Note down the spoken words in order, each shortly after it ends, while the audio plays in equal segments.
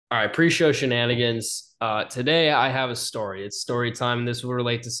All right, pre-show shenanigans. Today I have a story. It's story time. This will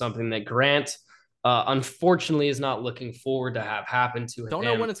relate to something that Grant, unfortunately, is not looking forward to have happen to Don't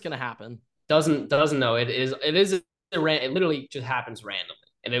know him. when it's gonna happen. Doesn't know. It literally just happens randomly,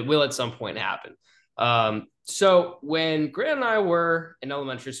 and it will at some point happen. So when Grant and I were in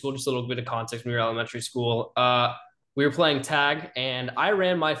elementary school, just a little bit of context, when we were in elementary school, we were playing tag, and I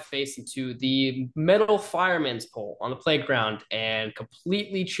ran my face into the metal fireman's pole on the playground and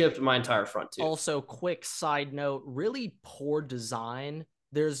completely chipped my entire front tooth. Also, quick side note, really poor design.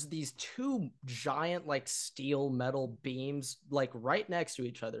 There's these two giant like steel metal beams like right next to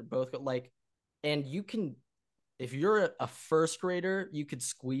each other, both like, and you can, if you're a first grader, you could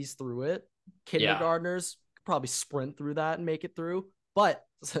squeeze through it. Yeah. Kindergartners could probably sprint through that and make it through. But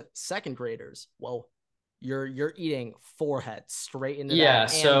second graders, well, you're eating forehead straight into Yeah,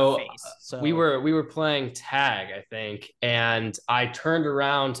 that and so face. we So, were we were playing tag, I think, and I turned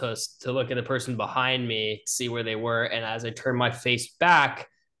around to look at the person behind me to see where they were, and as I turned my face back,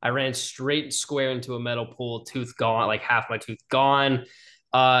 I ran straight square into a metal pool, tooth gone, like half my tooth gone.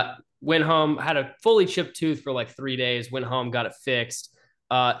 Went home, had a fully chipped tooth for like 3 days. Went home, got it fixed.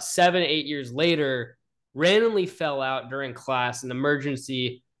 7, 8 years later, randomly fell out during class, an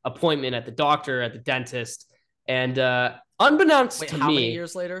emergency appointment at the doctor, at the dentist, and unbeknownst wait, to how many me,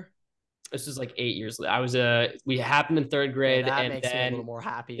 years later? this was like 8 years later. We happened in third Okay, grade, that and makes me a little then more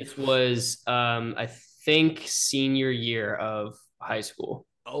happy. this was I think senior year of high school.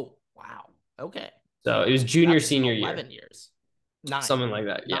 Oh, wow. Okay. So it was So junior that's senior year, 11 years. Nine. something like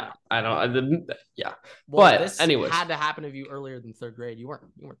that. Yeah, Nine. I don't. Yeah, Well, but this anyways, had to happen to you earlier than third grade. You weren't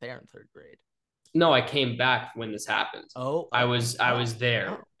there in third grade. no, I came back when this happened. Oh, I oh, was I oh, was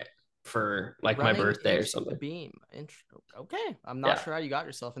there oh. for like my Running birthday or into a something. beam. Okay. I'm not Yeah, sure how you got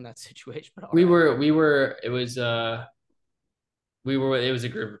yourself in that situation, but all we right. were we were. It was it was a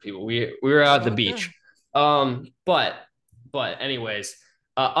group of people. We were out at the Okay. beach. But anyways,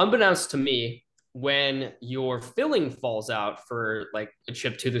 unbeknownst to me, when your filling falls out for like a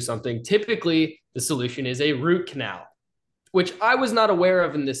chipped tooth or something, typically the solution is a root canal, which I was not aware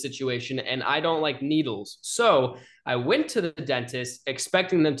of in this situation, and I don't like needles. So I went to the dentist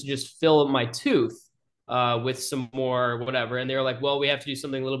expecting them to just fill my tooth with some more whatever, and they were like, "Well, we have to do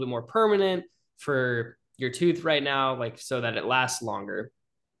something a little bit more permanent for your tooth right now, like so that it lasts longer."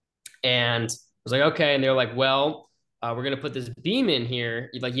 And I was like, "Okay," and they're like, "Well, we're gonna put this beam in here.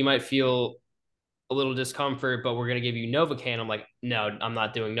 Like you might feel a little discomfort, but we're gonna give you Novocaine." I'm like, "No, I'm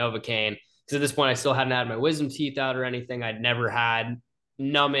not doing Novocaine." Because at this point, I still hadn't had my wisdom teeth out or anything. I'd never had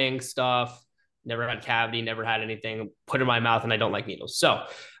numbing stuff, never had cavity, never had anything put in my mouth, and I don't like needles. So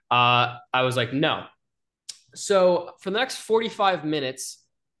I was like, no. So for the next 45 minutes,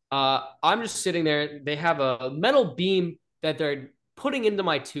 I'm just sitting there. They have a metal beam that they're putting into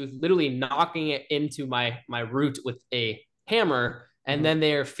my tooth, literally knocking it into my root with a hammer, and Mm-hmm. then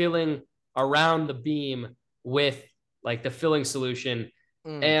they are filling around the beam with like the filling solution.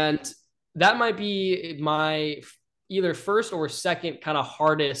 Mm. And that might be my either first or second kind of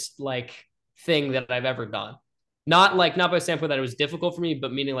hardest like thing that I've ever done. Not by standpoint that it was difficult for me,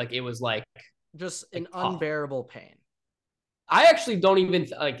 but meaning like it was Just an like tough. unbearable pain. I actually don't even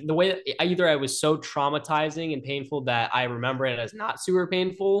like the way that either I was so traumatizing and painful that I remember it as not super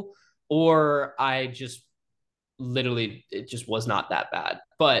painful, or I just literally it just was not that bad.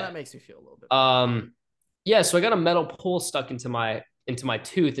 Well, But that makes me feel a little bit better. um yeah, so I got a metal pole stuck into my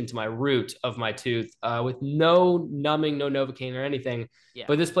tooth, into my root of my tooth, with no numbing, no Novocaine or anything. Yeah.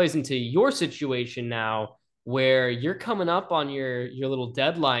 But this plays into your situation now, where you're coming up on your little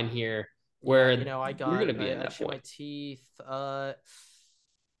deadline here, Yeah, where I you're got gonna be in I that chipped point. my teeth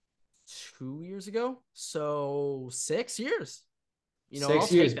 2 years ago. So 6 years. I'll Six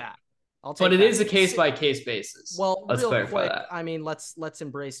take years, that. I'll but take it that. is a case by case basis. Well, Let's real clarify quick, that. I mean, let's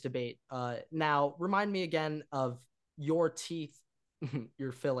embrace debate. Now remind me again of your teeth,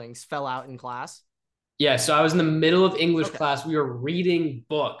 your fillings fell out in class. Yeah, so I was in the middle of English Okay. class. We were reading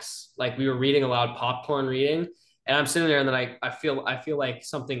books, like we were reading aloud, popcorn reading. And I'm sitting there, and then I feel like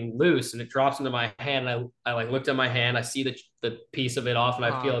something loose, and it drops into my hand. And I like looked at my hand. I see the piece of it off, and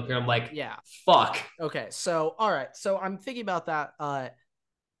I feel it here. I'm like, Yeah. fuck. Okay. So, all right. So I'm thinking about that.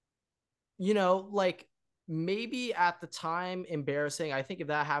 Like maybe at the time embarrassing. I think if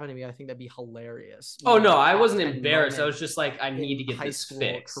that happened to me, I think that'd be hilarious. Oh no, My I top wasn't 10 embarrassed. I moment was just like, I need in to get high this school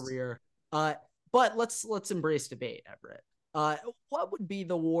fixed. career. But let's embrace debate, Everett. What would be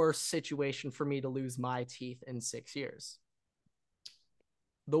the worst situation for me to lose my teeth in 6 years?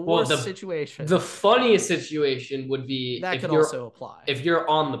 The Well, worst the situation funniest situation would be that if could you're also apply. if you're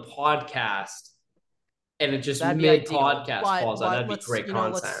on the podcast and it just That'd be mid ideal. podcast But falls out. but That'd be let's great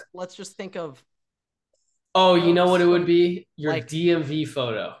content. let's just think of Oh, you know what it would some be? Your like DMV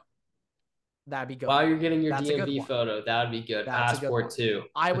photo. that'd be good While one. you're getting your That's a good DMV one. photo, that would be good. That's a good Passport one. too.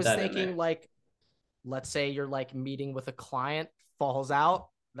 I Put was that in there. thinking like, let's say you're like meeting with a client, falls out.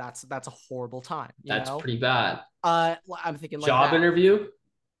 That's a horrible time, you That's know? pretty bad. I'm thinking like Job that. interview?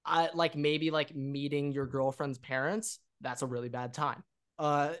 I like maybe like meeting your girlfriend's parents. That's a really bad time.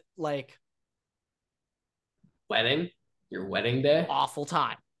 Like Wedding? Your wedding day? awful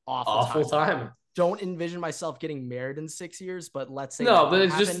time. Awful Awful time. time. Don't envision myself getting married in 6 years, but let's say No, that but did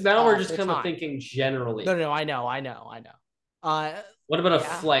it's just happen. now we're just Awful kind of time. thinking No, generally. no, no, I know. Uh, What about a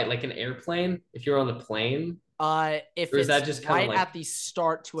yeah. flight, like an airplane? If you're on the plane, If or is it's that just kind of right like at the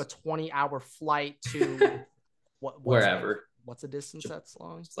start to a 20-hour flight to what's like wherever? what's a distance that's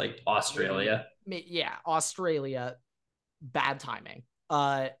long? It's like Maybe, Australia. yeah, Australia. Bad timing.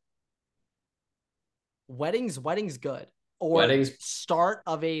 Weddings good. Or Weddings. start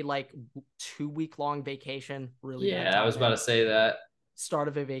of a like 2 week long vacation, really bad Yeah, I was about timing. to say that. Start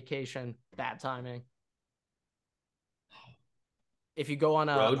of a vacation, bad timing. If you go on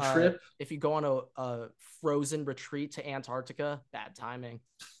Road trip. a frozen retreat to Antarctica, bad timing.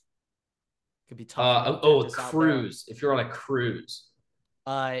 Could be tough for those A dentists out there. cruise. If you're on a cruise,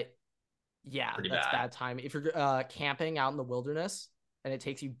 Uh, yeah, pretty that's bad. bad timing. If you're camping out in the wilderness and it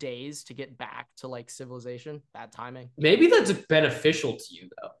takes you days to get back to like civilization, bad timing. Maybe that's beneficial to you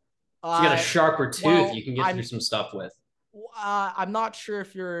though. If you got a Uh, sharper tooth, well, you can get through some stuff with. I'm not sure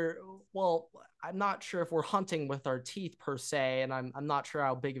if you're well. I'm not sure if we're hunting with our teeth per se, and I'm not sure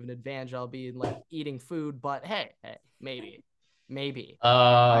how big of an advantage I'll be in like eating food. But hey, maybe.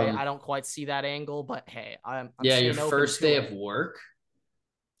 I Um, don't quite see that angle, but hey, I'm yeah, your staying open first day to of it. work,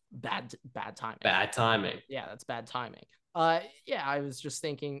 Bad timing. bad timing. Yeah, that's bad timing. Yeah, I was just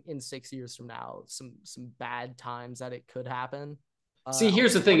thinking in 6 years from now, some bad times that it could happen. See, I'm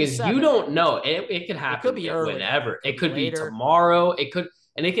here's the thing: is you 27. don't know. It could It could happen be earlier. whenever. It could It be could be later. tomorrow. It could,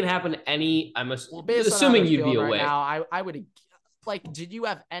 and it can happen any. Well, based on how they're Assuming you'd be feeling right awake. now, I would like. Did you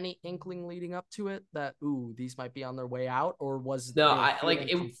have any inkling leading up to it that these might be on their way out, or was No, the I like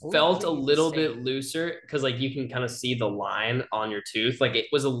feeling it felt a completely the little bit same? looser because like you can kind of see the line on your tooth. Like it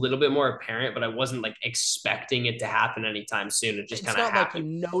was a little bit more apparent, but I wasn't like expecting it to happen anytime soon. It just It's kind of not like you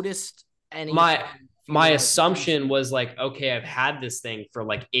happened. noticed My anything my feeling like assumption recently. was like, okay, I've had this thing for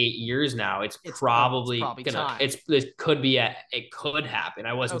like 8 years now. It's It's probably probably gonna time. it could happen.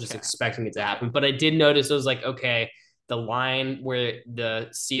 I wasn't just Okay. expecting it to Yeah. happen, but I did notice it was like, okay, the line where the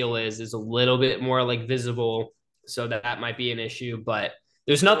seal is a little bit more like visible, so that might be an issue, but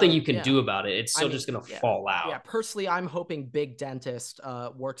there's nothing you Well, can yeah. do about it. It's I still mean, just gonna yeah, fall out. yeah. Personally, I'm hoping Big Dentist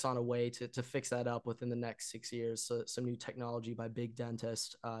works on a way to fix that up within the next 6 years. So some new technology by Big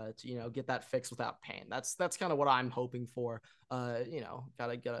Dentist to get that fixed without pain. That's kind of what I'm hoping for. Gotta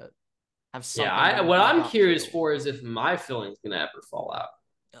have Yeah, something I that what I I'm got curious through. for is if my filling's gonna ever fall out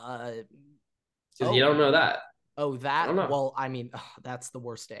Uh, because you oh don't know that. I that. don't know. Well, I mean, that's the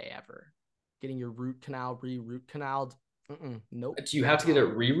worst day ever. Getting your root canal root canaled. Nope. Do you have to get a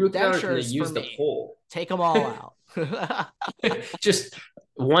re-root canal, or can they Dentures for use the me. whole? Take them all out. Just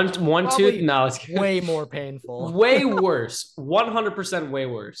one tooth. Probably No, it's way more painful. way worse. 100% way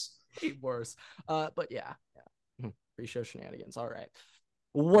worse. Way worse. But yeah. Pre-show shenanigans. All right.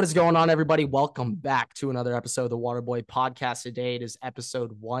 What is going on, everybody? Welcome back to another episode of the Waterboy Podcast. Today it is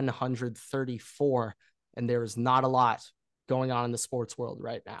episode 134, and there is not a lot going on in the sports world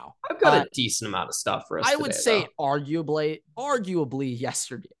right now. I've got a decent amount of stuff for us I would today, say though. arguably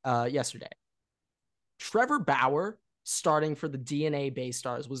yesterday. Trevor Bauer starting for the DNA Bay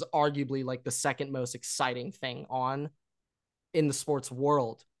Stars was arguably like the second most exciting thing on in the sports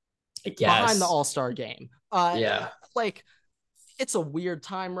world behind the All-Star game. Yeah. Like it's a weird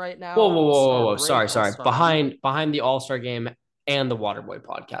time right now. Whoa. Break, Sorry. All-Star week. Behind the All-Star game and the Waterboy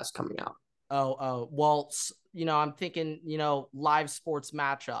podcast coming out. Well, I'm thinking, live sports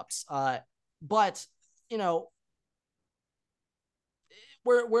matchups. But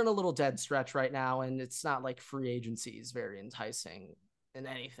we're in a little dead stretch right now, and it's not like free agency is very enticing in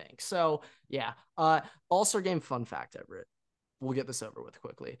anything. So yeah, All-Star game fun fact, Everett. We'll get this over with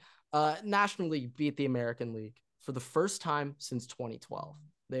quickly. National League beat the American League for the first time since 2012.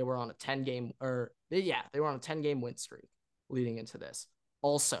 They were on a 10-game they were on a 10-game win streak leading into this.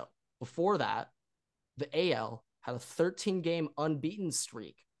 Also, before that, the AL had a 13-game unbeaten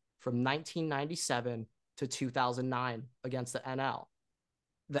streak from 1997 to 2009 against the NL.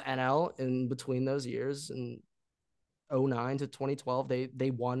 The NL in between those years in 09 to 2012,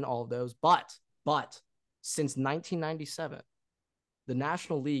 they won all of those. But since 1997, the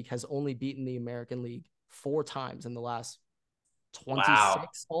National League has only beaten the American League 4 times in the last Wow.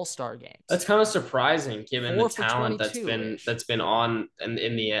 26 All-Star games. That's kind of surprising given the 4 for talent 22 ish. that's been on in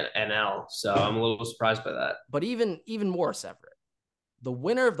the NL. So I'm a little surprised by that. But even more separate, the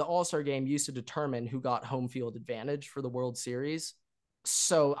winner of the All-Star game used to determine who got home field advantage for the World Series.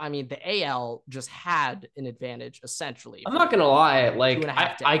 So, I mean, the AL just had an advantage essentially I'm for not gonna lie, two like and a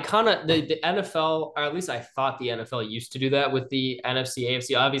half I kind decades. of the NFL, or at least I thought the NFL used to do that with the NFC,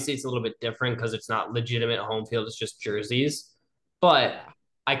 AFC. Obviously, it's a little bit different because it's not legitimate home field; it's just jerseys. But Yeah.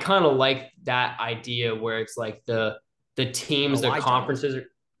 I kind of like that idea where it's like the teams, Oh, the I don't. conferences.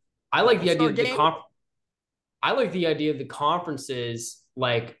 I The like the idea All-Star of the game? comp. I like the idea of the conferences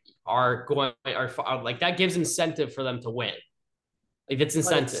like are like that gives incentive for them to win. Like it's But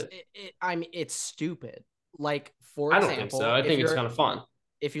incentive. I mean, it's stupid. Like, for I don't think so. example, I think it's kind of fun.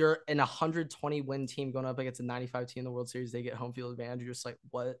 if you're an 120 win team going up against a 95 team in the World Series, they get home field advantage. You're just like,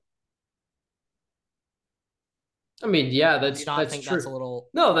 what? I mean, yeah, Do you not that's think that's a true. little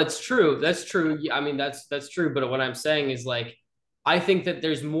No, that's true. That's true. Yeah, I mean, that's true. But what I'm saying is like, I think that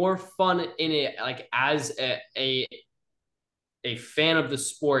there's more fun in it. Like as a fan of the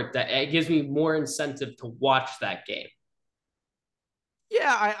sport, that it gives me more incentive to watch that game.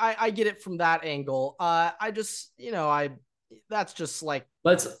 yeah, I get it from that angle. I just I that's just like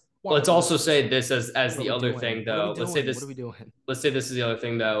Let's one of let's the also reasons. say this as What are the we other doing? thing What are we though. doing? What are we doing? Let's say this is the other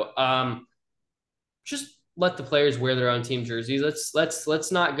thing though. Just let the players wear their own team jerseys.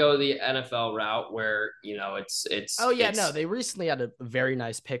 Let's not go the NFL route where Oh yeah, no, it's they recently had a very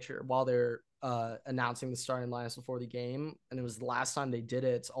nice picture while they're announcing the starting lineups before the game, and it was the last time they did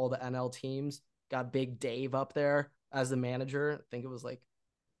it. It's all the NL teams got Big Dave up there as the manager. I think it was like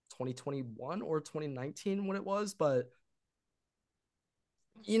 2021 or 2019 when it was, but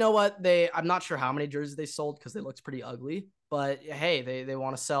you know what? I'm not sure how many jerseys they sold because they looked pretty ugly. But hey, they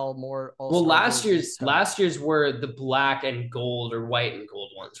want to sell more All well Star jerseys. So last year's were the black and gold or white and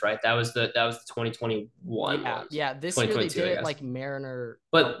gold ones, right? That was the 2021 yeah, ones. yeah. This year they 2022, did I it guess. like Mariner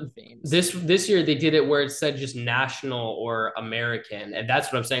But color themes. this year they did it where it said just national or American. And that's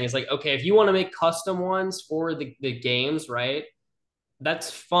what I'm saying. It's like, okay, if you want to make custom ones for the games, right?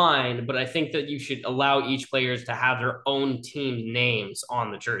 That's fine, but I think that you should allow each players to have their own team names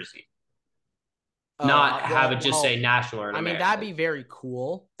on the jersey, Oh, not have it just say national or an I mean that'd American. be very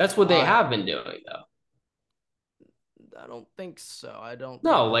cool. That's what they Uh, have been doing though. I don't think so. I don't think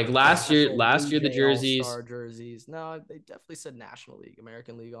No, they like did national last Blue year the Jay All jerseys. Star jerseys. No, they definitely said National League,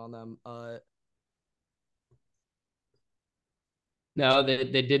 American League on them. No, they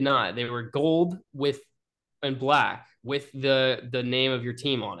did not. They were gold with and black with the name of your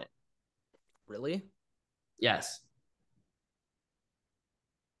team on it. Really? Yes.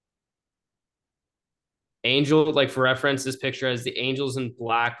 Angel, like for reference, this picture has the Angels in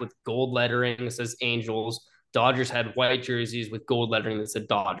black with gold lettering that says Angels. Dodgers had white jerseys with gold lettering that said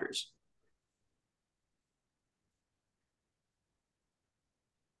Dodgers.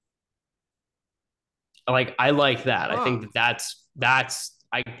 I like that. I think Huh. that that's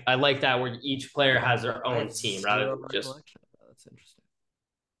I like that where each player has their I own have team rather zero than just recollection of that. That's interesting.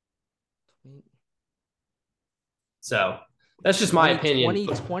 so. That's just my 20, opinion.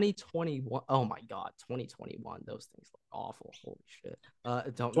 2021. Oh my God, 2021. Those things look awful. Holy shit.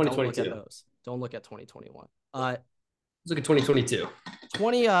 Don't look at 2022. those. Don't look at 2021. Let's look at 2022.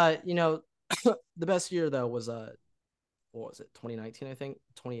 20. The best year though was what was it? 2019, I think.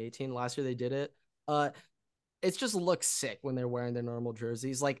 2018. Last year they did it. It just looks sick when they're wearing their normal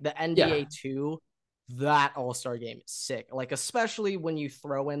jerseys. Like the Yeah. NBA two, that All Star game is sick. Like especially when you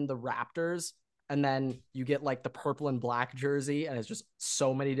throw in the Raptors and then you get like the purple and black jersey, and it's just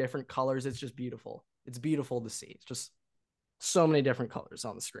so many different colors. It's just beautiful. It's beautiful to see. It's just so many different colors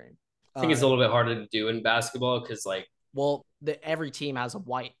on the screen. I think it's a little bit harder to do in basketball because Well, every team has a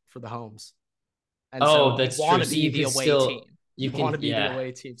white for the homes, and so oh, you that's want true. to So be you the can away still team. you You want can to be the yeah.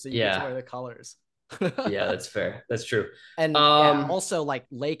 away team, so you get to Yeah. wear the colors. Yeah, that's fair. That's true. And yeah, Um also like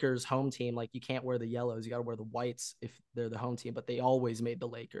Lakers home team, like you can't wear the yellows, you got to wear the whites if they're the home team. But they always made the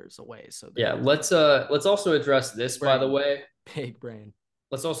Lakers away, so yeah, they're let's also address big this by the brain, way. big brain.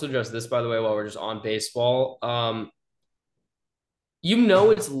 Let's also address this by the way while we're just on baseball. You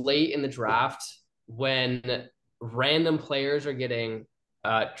know it's late in the draft when random players are getting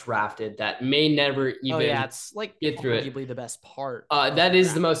drafted that may never Oh yeah, even it's like get through it. arguably the best part of the That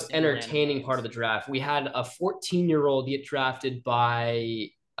is the draft is most seeing random entertaining part of names. the draft. We had a 14-year-old get drafted by,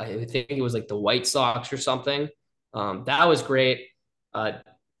 I think it was like the White Sox or something. That was great. Uh,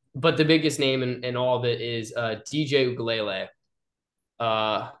 but the biggest name in all of it is DJ Ukulele.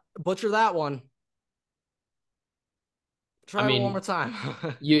 Uh, Butcher that one. I Try it one more mean, time.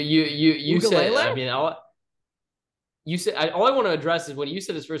 you said. Ukulele? I mean, all I want to address is when you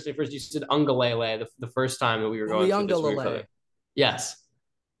said his first name first. You said Ungalele the first time that we were going through this. We were Uliungalele. yes.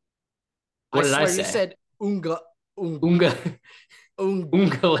 I What did I swear you say? said un, Unga un, Ungalele.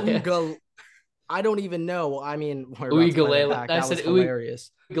 ungal. I don't even know. I mean, we're about to play that Uigalele. back. I That said was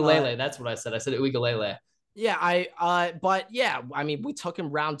hilarious. Uigalele. That's what I said. I said Uigalele. Yeah, but yeah, I mean, we took him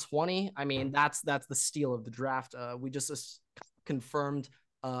round 20. I mean, that's the steal of the draft. We just confirmed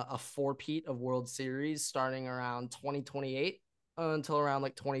a four-peat of World Series starting around 2028 until around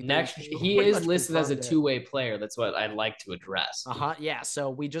like Next, 2032. he Pretty is much listed as a confirmed it. two-way player. That's what I'd like to address. Yeah. So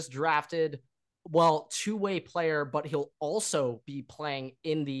we just drafted, well, two-way player, but he'll also be playing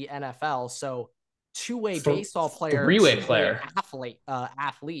in the NFL. So two-way baseball player, Three-way two-way player.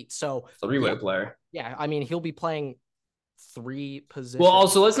 athlete. So Three-way yeah, player. yeah. I mean, he'll be playing three Well, positions.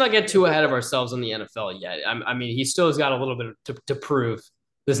 also let's not get too ahead of ourselves in the NFL yet. I mean, he still has got a little bit to prove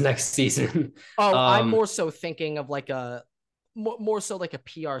this next season. Oh, I'm more so thinking of like more so like a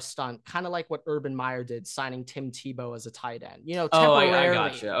PR stunt, kind of like what Urban Meyer did, signing Tim Tebow as a tight end. You know, Oh, I temporarily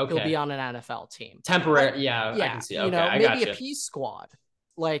gotcha. he'll be Okay, on an NFL team, but temporary. Yeah, I can yeah, see. you Okay, know, I maybe a gotcha. peace squad.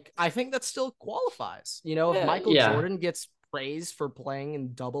 Like I think that still qualifies. You know, if Yeah, Michael yeah, Jordan gets praised for playing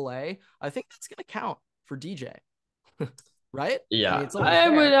in Double A, I think that's gonna count for DJ, right? I mean, yeah. it's only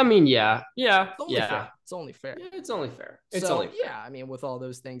fair. I mean, yeah, yeah, It's only fair. yeah. It's only fair. Yeah, it's only fair. It's So only fair. yeah, I mean, with all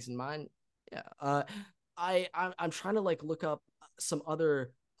those things in mind, yeah. I'm trying to like look up some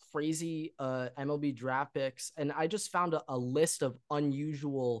other crazy MLB draft picks, and I just found a list of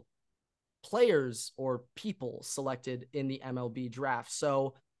unusual players or people selected in the MLB draft.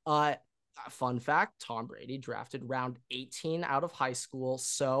 So fun fact, Tom Brady drafted round 18 out of high school.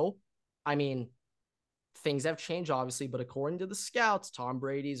 So I mean, things have changed obviously, but according to the scouts, Tom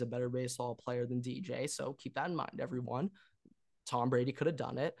Brady is a better baseball player than DJ. So keep that in mind, everyone. Tom Brady could have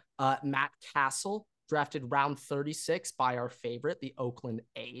done it. Matt Castle, drafted round 36 by our favorite, the Oakland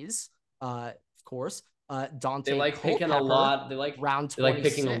A's, of course. They Dante like picking a Culpepper, lot. round They like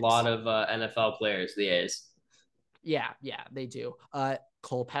picking a lot 26. of NFL players. The A's. Yeah, they do.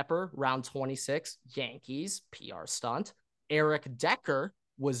 Culpepper, round 26, Yankees, PR stunt. Eric Decker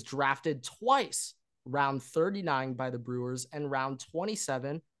was drafted twice, round 39 by the Brewers and round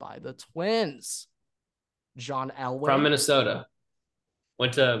 27 by the Twins. John From Elway, Minnesota.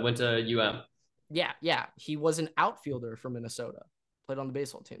 Went to UM. yeah, he was an outfielder for Minnesota. Played on the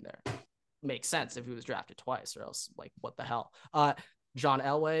baseball team there. Makes sense if he was drafted twice, or else like what the hell? John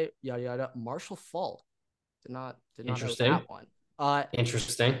Elway, yada yada. Marshall Faulk did not know Interesting. that one.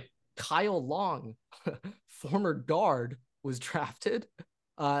 Interesting. Kyle Long, former guard, was drafted.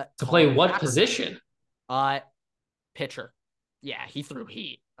 To play Colin what Kaepernick, position? uh, pitcher. Yeah, he threw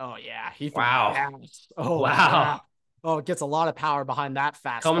heat. Oh yeah, he threw Wow. fast. Oh yeah. Wow. Oh, it gets a lot of power behind that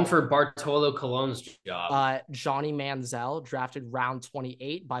Coming fastball. for Bartolo Colon's job. Johnny Manziel, drafted round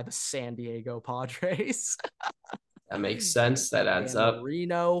 28 by the San Diego Padres. That makes sense. That adds Dan up.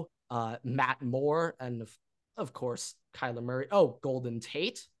 Marino, Matt Moore, and of course, Kyler Murray. Oh, Golden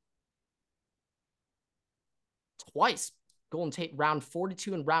Tate. Twice. Golden Tate, round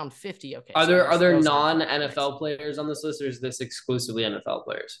 42 and round 50. Okay, Are so I there are guess there those aren't non draft picks. NFL players on this list, or is this exclusively NFL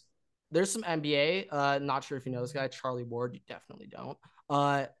players? There's some NBA. Not sure if you know this guy, Charlie Ward. You definitely don't.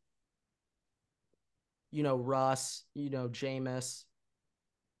 Uh, you know Russ. You know Jameis.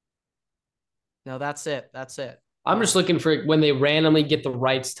 No, that's it. That's it. I'm just looking for when they randomly get the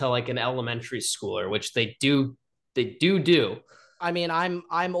rights to like an elementary schooler, which they do. They do. I mean, I'm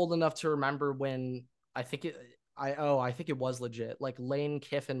old enough to remember when I think it. I think it was legit. Like Lane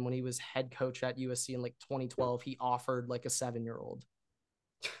Kiffin, when he was head coach at USC in like 2012, he offered like a 7-year-old.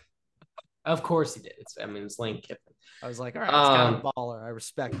 Of course he did. It's Lane Kiffin. I was like, all right, it's kind of baller. I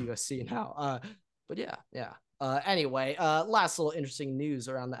respect USC now. But yeah. Anyway, last little interesting news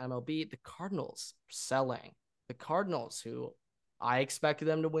around the MLB: the Cardinals are selling. The Cardinals, who I expected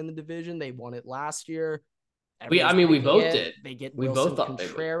them to win the division, they won it last year. We both did. They get We Wilson both thought they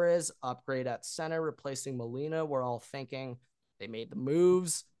would. Contreras, upgrade at center, replacing Molina. We're all thinking they made the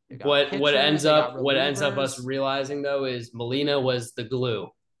moves. They got What pitchers. ends They got up what ends up us relievers. realizing though is Molina was the glue.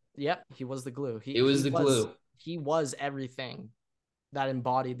 Yep, he was the glue. It was the glue. He was everything that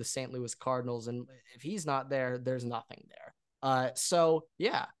embodied the St. Louis Cardinals. And if he's not there, there's nothing there. So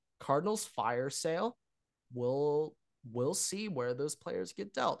yeah, Cardinals fire sale. We'll see where those players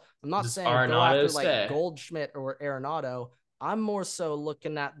get dealt. I'm not Does saying go Arenado after like stay? Goldschmidt or Arenado. I'm more so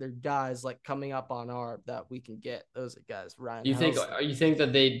looking at their guys like coming up on ARB that we can get. Those are guys, Ryan Helsley. You think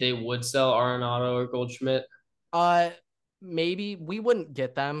that they would sell Arenado or Goldschmidt? Uh, Maybe we wouldn't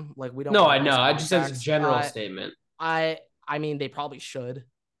get them. Like we don't No, want I those know. I just as a contracts. general statement. I I mean, they probably should.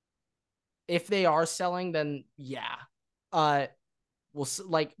 If they are selling, then yeah. Uh, well,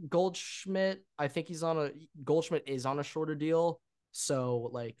 like Goldschmidt, I think Goldschmidt is on a shorter deal, so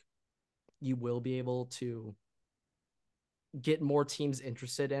like you will be able to get more teams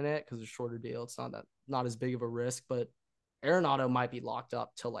interested in it because it's a shorter deal. It's not as big of a risk, but Arenado might be locked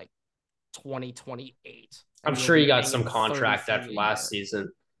up till like 2028, I'm and you'll sure be he got paying some him contract 33 after a last year. season.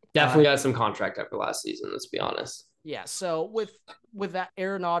 Uh, Definitely got some contract after last season. Let's be honest. yeah. So with that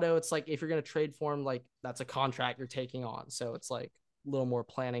Arenado, it's like if you're gonna trade for him, like that's a contract you're taking on. So it's like a little more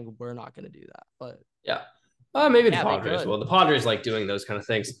planning. We're not gonna do that, but Yeah. Maybe the yeah, they Padres could. will. The Padres like doing those kind of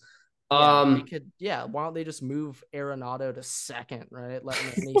things. Yeah, they Um, could. Yeah, why don't they just move Arenado to second, right? Let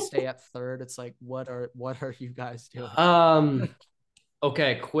Manny stay at third. It's like, what are you guys doing? um,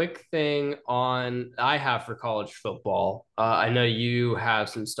 okay, quick thing on I have for college football. I know you have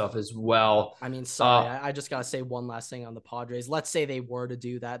some stuff as well. I mean, sorry, Uh, I just gotta say one last thing on the Padres. Let's say they were to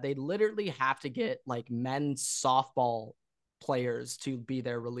do that, they literally have to get like men's softball players to be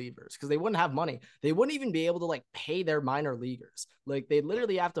their relievers because they wouldn't have money. They wouldn't even be able to like pay their minor leaguers. Like they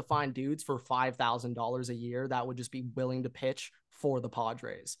literally have to find dudes for $5,000 a year that would just be willing to pitch for the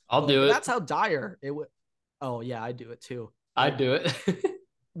Padres. I'll But like do it. that's how dire it would. Oh yeah, I do it too. I'd Like do it.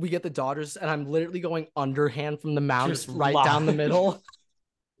 we get the Dodgers, and I'm literally going underhand from the mound, just Just right down the middle.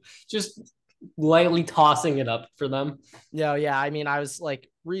 just lightly tossing it up for them. No, yeah. I mean, I was like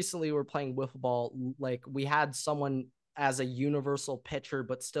recently we are playing wiffle ball. Like we had someone as a universal pitcher,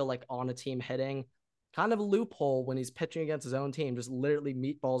 but still like on a team hitting. Kind of a loophole when he's pitching against his own team. Just literally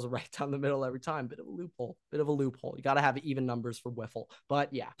meatballs right down the middle every time. Bit of a loophole. Bit of a loophole. You got to have even numbers for wiffle.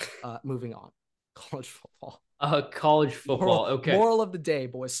 But yeah, moving on. College football. College football. Okay. Moral of the day,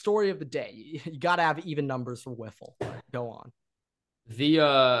 boys. Story of the day. You got to have even numbers for wiffle. Go on.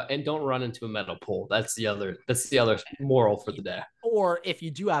 And don't run into a metal pole. That's the other moral for the day. Or if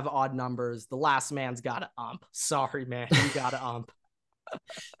you do have odd numbers, the last man's got to ump. Sorry, man, you got to ump.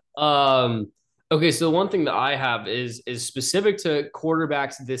 Um okay, so the one thing that I have is specific to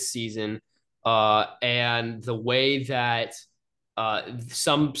quarterbacks this season, and the way that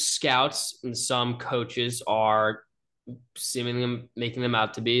some scouts and some coaches are seemingly making them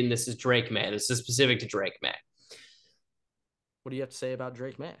out to be, and this is Drake May. This is specific to Drake May. What do you have to say about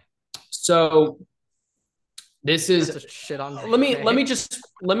Drake May? So this You have is to shit on let Drake me let May. me just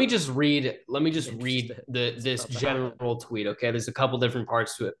let me just read let me I'm just read interested. the What's this about to happen? general tweet. Okay, there's a couple different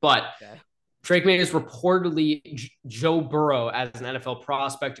parts to it, but Okay. Drake May is reportedly Joe Burrow as an NFL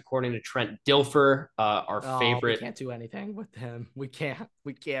prospect, according to Trent Dilfer, our Oh, we favorite. can't do anything with him. We can't.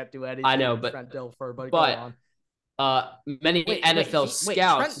 We can't do I anything know, with Trent Dilfer. But go but on. many NFL Wait.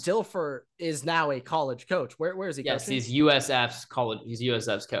 Trent scouts. Dilfer is now a college coach. Where is he Yes, coaching? he's USF's college. He's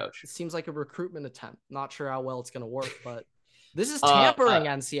USF's coach. It seems like a recruitment attempt. Not sure how well it's going to work, but this is Uh, tampering.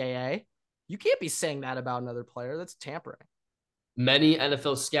 NCAA. You can't be saying that about another player. That's tampering. Many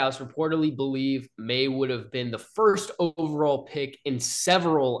NFL scouts reportedly believe May would have been the first overall pick in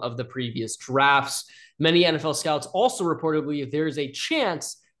several of the previous drafts. Many NFL scouts also reportedly believe there is a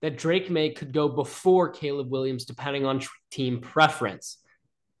chance that Drake May could go before Caleb Williams, depending on team preference.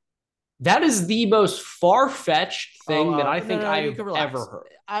 That is the most far-fetched thing that I think No, you I've can ever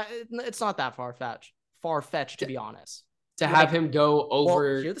relax. heard. It's not that far-fetched. Far-fetched, to To, be honest. to have Like, him go well,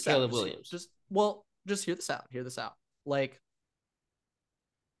 over hear this out. Caleb Williams. Just hear this out. Hear this out. Like,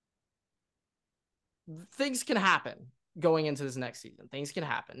 things can happen going into this next season. Things can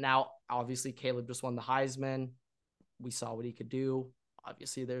happen. Now, obviously, Caleb just won the Heisman. We saw what he could do.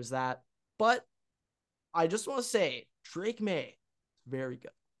 Obviously, there's that. But I just want to say, Drake May, very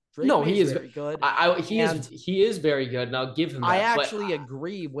good. Drake No, May he is is. very good. He is. And He is very good, and I'll give him I that. But actually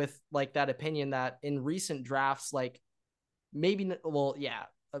agree with like that opinion that in recent drafts, like maybe, well, yeah,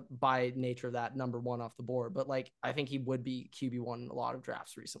 by nature of that number one off the board, but like I think he would be QB1 in a lot of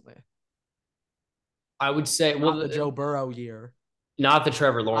drafts recently. I would say, Not well, the Joe Burrow year. not the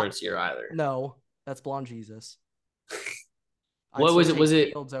Trevor Uh, Lawrence year either. no, that's Blonde Jesus. I'd What still was it? take Was it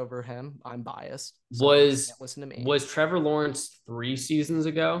Fields over him. I'm biased, so you was can't listen to me. was Trevor Lawrence 3 seasons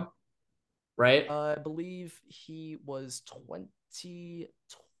ago? Right? I believe he was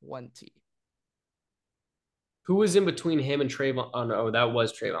 2020. Who was in between him and Trayvon? Oh no, that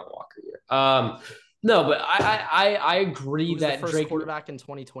was Trayvon Walker year. No, but I Who agree was the that first Drake. quarterback in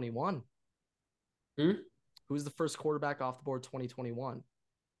 2021? Hmm? Who was the first quarterback off the board 2021?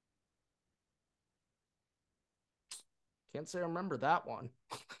 Can't say I remember that one.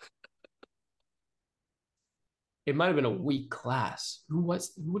 It might have been a weak class. Who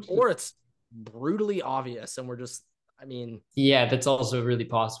was? Who did Or it's brutally obvious and we're just I mean, Yeah, that's also really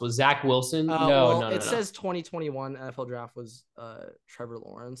possible. Zach Wilson? No, well, no, it no, no. says 2021 NFL draft was Trevor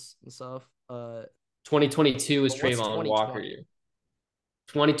Lawrence and stuff. 2022 was But what's Trayvon Walker 2020? year.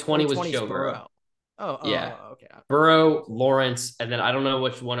 2020 was 2020 is Joe Burrow. Burrow. Oh, Yeah. okay. Burrow, Lawrence, and then I don't know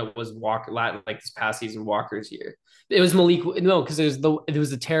which one it was Walker like this past season, Walker's year. It was Malik. No, because it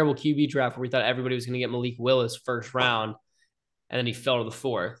was a terrible QB draft where we thought everybody was going to get Malik Willis first round, and then he fell to the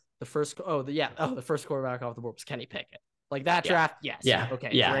fourth. The first quarterback off the board was Kenny Pickett. Like that Yeah. draft, yes. Yeah. Okay,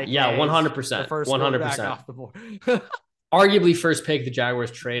 Yeah. Drake Yeah. Mays, the 100%. first quarterback 100%. off the board. Arguably first pick the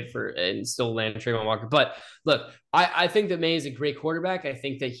Jaguars trade for and still land Trayvon Walker. But look, I think that May is a great quarterback. I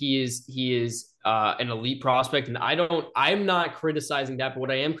think that he is an elite prospect, and I'm not criticizing that. But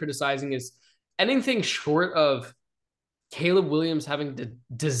what I am criticizing is anything short of Caleb Williams having a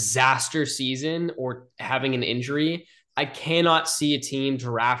disaster season or having an injury. I cannot see a team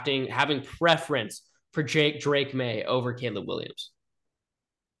having preference for Drake May over Caleb Williams.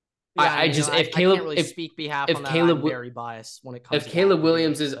 Yeah, I I mean, just I can't really speak behalf on if that. I'm Caleb very biased when it comes if to that Caleb debate,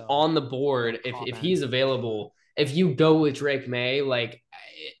 Williams is so on the no board, if comment. he's available, if you go with Drake May, like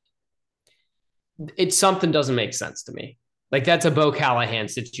it's something doesn't make sense to me. Like that's a Bo Callahan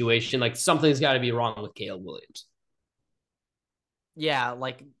situation. Like something's got to be wrong with Caleb Williams. Yeah,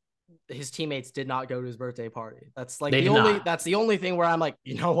 like his teammates did not go to his birthday party. That's like They did not. that's the only thing where I'm like,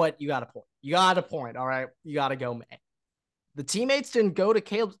 you know what? You got a point. You got a point. All right. You got to go May. The teammates didn't go to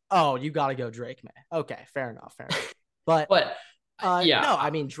Caleb. Oh, you got to go Drake May. Okay, fair enough. Fair enough. But But no, yeah, I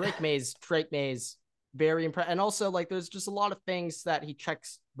mean Drake May's very impressive, and also like there's just a lot of things that he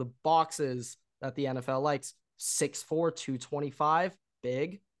checks the boxes that the NFL likes. 6'4", 225,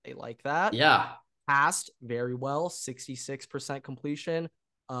 big. They like that. yeah. Passed very well, 66% completion,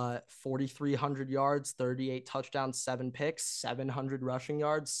 4,300 yards, 38 touchdowns, 7 picks, 700 rushing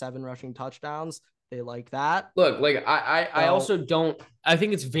yards, 7 rushing touchdowns. They like that. Look, like I So also don't. I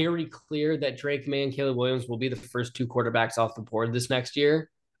think it's very clear that Drake May and Caleb Williams will be the first two quarterbacks off the board this next year.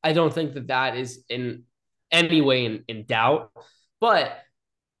 I don't think that is in any way in doubt. But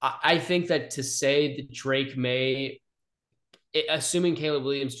I think that to say that Drake May, assuming Caleb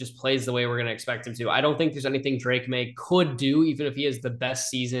Williams just plays the way we're going to expect him to, I don't think there's anything Drake May could do, even if he has the best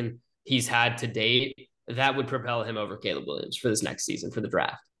season he's had to date, that would propel him over Caleb Williams for this next season for the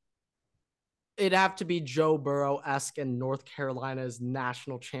draft. it'd have to be Joe Burrow-esque and North Carolina's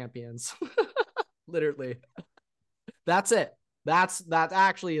national champions. Literally. That's it. That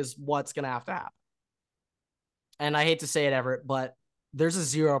actually is what's gonna have to happen. And I hate to say it, Everett, but there's a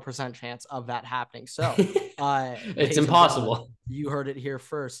 0% chance of that happening. So It's impossible. You heard it here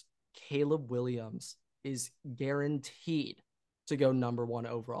first. Caleb Williams is guaranteed to go number 1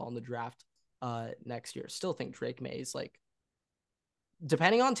 overall in the draft next year. Still think Drake May is like,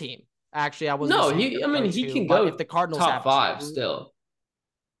 depending on team. Actually, I wasn't. No, he can go. If the Cardinals top have 5 two, still.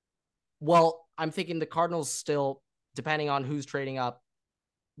 well, I'm thinking the Cardinals still, depending on who's trading up,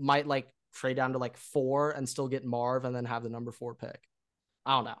 might like trade down to like 4 and still get Marv and then have the number 4 pick.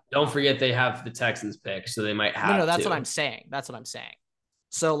 I don't know. Don't forget they have the Texans pick, so they might have. No, that's to. what I'm saying. That's what I'm saying.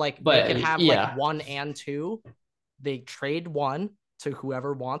 So like but they can have yeah. like 1 and 2. They trade 1 to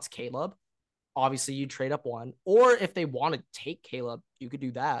whoever wants Caleb. Obviously, you trade up 1, or if they want to take Caleb, you could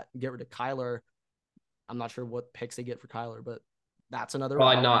do that. Get rid of Kyler. I'm not sure what picks they get for Kyler, but that's another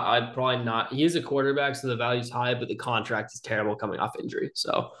Probably route. not. I'd probably not. He is a quarterback, so the value's high, but the contract is terrible coming off injury.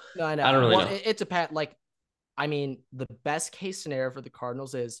 So No, I know. I don't really know. It depends. Like, I mean, the best case scenario for the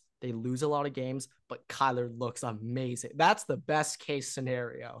Cardinals is they lose a lot of games, but Kyler looks amazing. That's the best case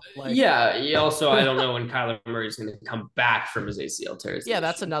scenario. Like, yeah. Also, I don't know when Kyler Murray is going to come back from his ACL tears. Yeah,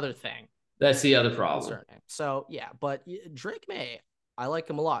 that's another thing. That's the other problem. Concerning. So yeah, but Drake May, I like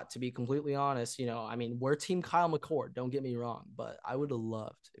him a lot. To be completely honest, I mean, we're Team Kyle McCord. Don't get me wrong, but I would have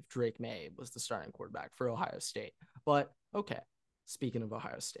loved if Drake May was the starting quarterback for Ohio State. But okay, speaking of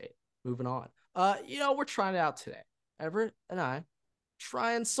Ohio State, moving on. We're trying it out today. Everett and I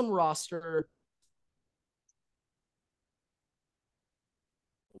trying some roster.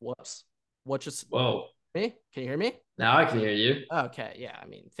 Whoops. What just? Whoa. Me? Can you hear me? Now I can hear you. Okay, yeah. I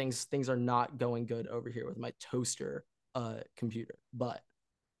mean, things are not going good over here with my toaster computer, but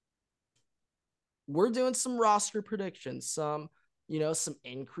we're doing some roster predictions, some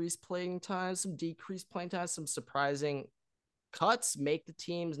increased playing time, some decreased playing time, some surprising cuts, make the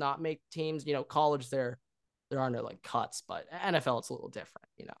teams, not make teams. College there are no like cuts, but NFL it's a little different,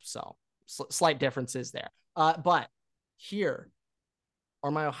 so slight differences there. But here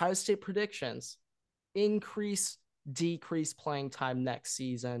are my Ohio State predictions. Increase, decrease playing time next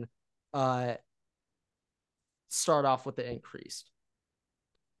season. Start off with the increased.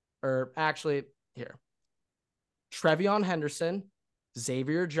 Or actually, here. Trevion Henderson,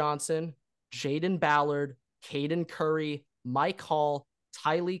 Xavier Johnson, Jaden Ballard, Caden Curry, Mike Hall,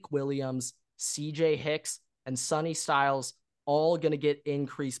 Tyleek Williams, CJ Hicks, and Sonny Styles all going to get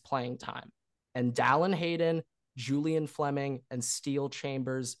increased playing time. And Dallin Hayden, Julian Fleming, and Steele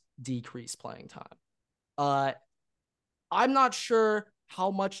Chambers decrease playing time. I'm not sure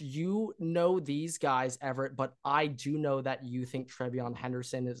how much you know these guys, Everett, but I do know that you think Trevion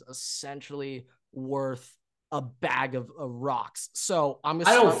Henderson is essentially worth a bag of rocks. So I'm gonna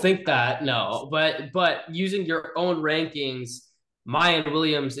I don't start. think that, no. But using your own rankings, Mayan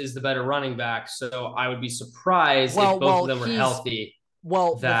Williams is the better running back. So I would be surprised if Well, both of well, them were he's healthy.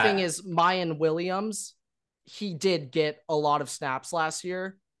 well. The thing That is, Mayan Williams, he did get a lot of snaps last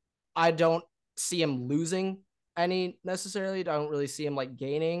year. I don't see him losing any necessarily. I don't really see him like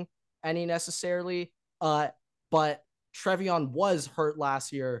gaining any necessarily. But Trevion was hurt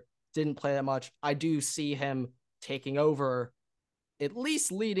last year, didn't play that much. I do see him taking over, at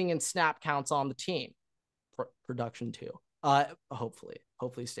least leading in snap counts on the team. Production too. Hopefully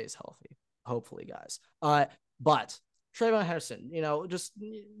he stays healthy. Hopefully, guys. But Trevion Henderson, just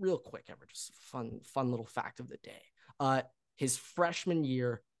real quick, ever just fun little fact of the day. His freshman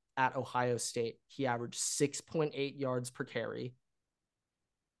year at Ohio State, he averaged 6.8 yards per carry,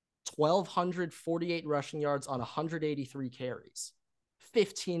 1,248 rushing yards on 183 carries,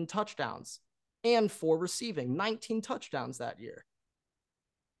 15 touchdowns, and 4 receiving, 19 touchdowns that year.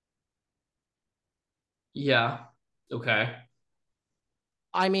 yeah. Okay.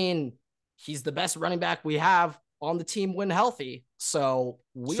 I mean, he's the best running back we have on the team when healthy. So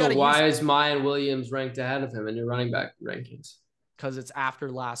we got So to use why him is Mayan Williams ranked ahead of him in your running back rankings? because it's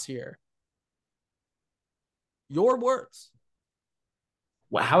after last year. Your words.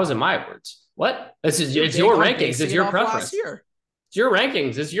 Well, how is it my words? What? You're It's big your on rankings. basing It's it your off last preference. year. It's your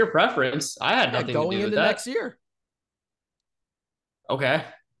rankings. It's your preference. I had Yeah, nothing to going do with into that. next year. Okay.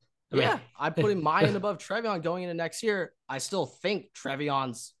 I mean, Yeah, I'm putting Mayan above Trevion going into next year. I still think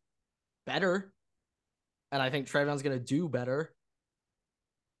Trevion's better, and I think Trevion's going to do better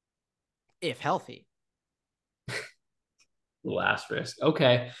if healthy. little asterisk.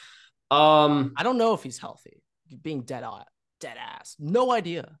 Okay. I don't know if he's healthy. Being dead ass. No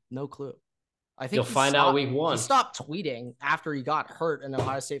idea. No clue. I think You'll find out week he one. stopped tweeting after he got hurt, and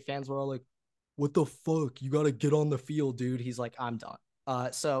Ohio State fans were all like, "What the fuck? You got to get on the field, dude." He's like, "I'm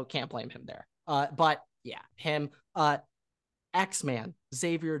done." So can't blame him there. But yeah, him. X-Man,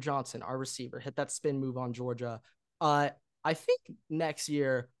 Xavier Johnson, our receiver, hit that spin move on Georgia. I think next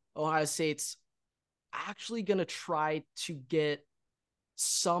year Ohio State's actually gonna try to get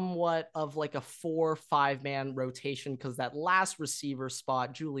somewhat of like a 4-5 man rotation because that last receiver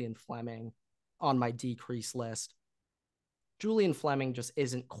spot, Julian Fleming, on my decrease list. Julian Fleming just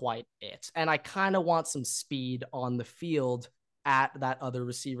isn't quite it. And I kind of want some speed on the field at that other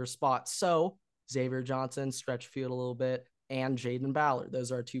receiver spot. So Xavier Johnson, stretch field a little bit, and Jaden Ballard.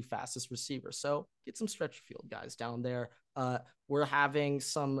 Those are our 2 fastest receivers. So get some stretch field guys down there. We're having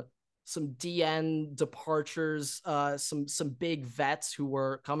some DN departures, some big vets who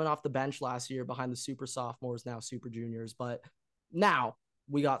were coming off the bench last year behind the super sophomores, now super juniors. But now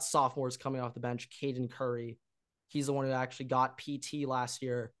we got sophomores coming off the bench. Caden Curry, he's the one who actually got PT last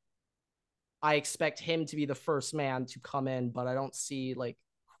year. I expect him to be the first man to come in, but I don't see like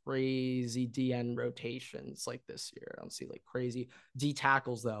crazy DN rotations like this year. I don't see like crazy D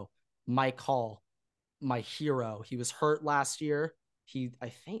tackles though. Mike Hall, my hero. He was hurt last year. I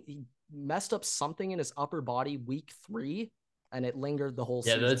think he messed up something in his upper body week 3, and it lingered the whole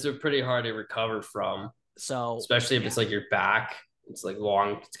Yeah, season. those are pretty hard to recover from, So especially if yeah. it's like your back. It's like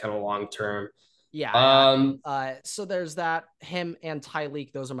long. It's kind of long term. Yeah. So there's that. Him and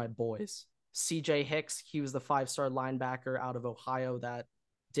Tyleek, those are my boys. CJ Hicks, he was the 5-star linebacker out of Ohio that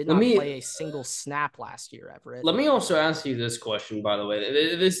did let not me play a single snap last year, Everett. let me also ask you this question. By the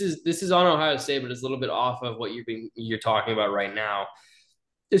way, this is on Ohio State, but it's a little bit off of what you're talking about right now.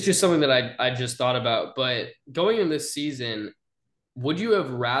 It's just something that I just thought about. But going in this season, would you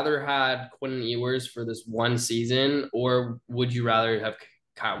have rather had Quentin Ewers for this one season, or would you rather have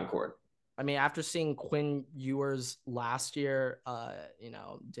Kyle McCord? I mean, after seeing Quinn Ewers last year,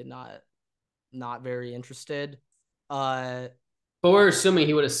 did not very interested. But we're assuming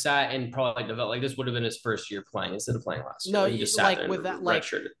he would have sat and probably developed. Like this would have been his first year playing instead of playing last year. No, Like he just sat like there and with that,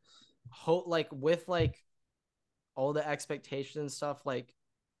 redshirted. with like all the expectations and stuff, like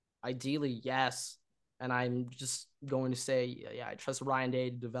ideally, yes. And I'm just going to say, yeah, I trust Ryan Day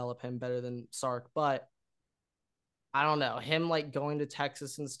to develop him better than Sark, but I don't know him like going to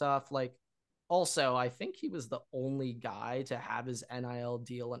Texas and stuff. Like also, I think he was the only guy to have his NIL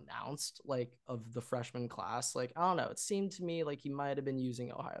deal announced, like of the freshman class. Like, I don't know. It seemed to me like he might have been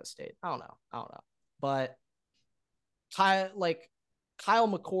using Ohio State. I don't know. I don't know. But Kyle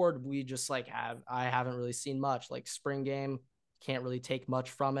McCord, we just like I haven't really seen much. Like spring game, can't really take much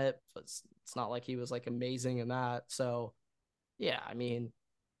from it. But it's not like he was like amazing in that. So yeah, I mean,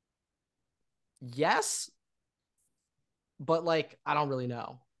 yes, but like I don't really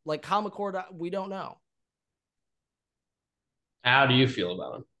know. Like Kyle McCord, we don't know. How do you feel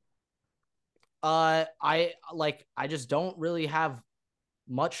about him? I just don't really have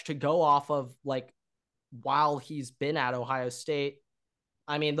much to go off of like while he's been at Ohio State.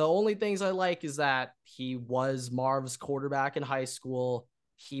 I mean, the only things I like is that he was Marv's quarterback in high school.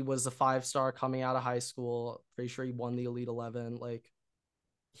 He was a 5-star coming out of high school. Pretty sure he won the Elite 11. Like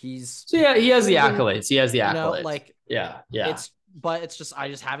he's So yeah, he has the proven, accolades. He has the accolades. like Yeah, yeah. it's just I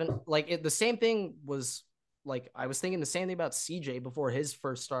just haven't like it. The same thing was like I was thinking the same thing about CJ before his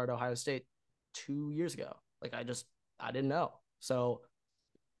first start at Ohio State 2 years ago. Like I didn't know. So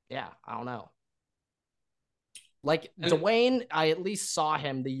yeah, I don't know. Like And Dwayne, I at least saw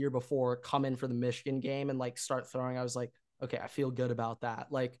him the year before come in for the Michigan game and like start throwing. I was like, okay, I feel good about that.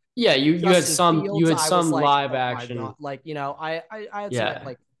 Like yeah, Justin you Fields, had I was some like, live oh my action. god, like I had some Yeah.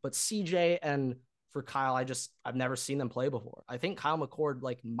 like, but CJ and for Kyle, I've never seen them play before. I think Kyle McCord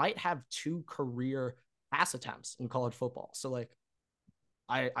like might have 2 career pass attempts in college football, so like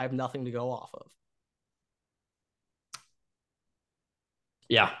I have nothing to go off of.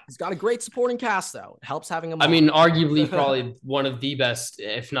 Yeah. He's got a great supporting cast though. It helps having a I mom. mean, arguably probably one of the best,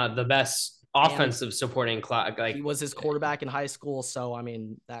 if not the best And offensive supporting class. he Like, was his quarterback in high school. So, I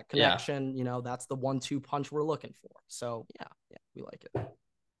mean, that yeah. connection, that's the 1-2 punch we're looking for. So, yeah, we like it.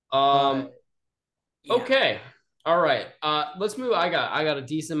 Uh, Um, yeah. okay. All right. Let's move. I got a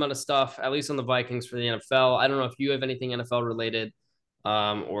decent amount of stuff, at least on the Vikings for the NFL. I don't know if you have anything NFL related,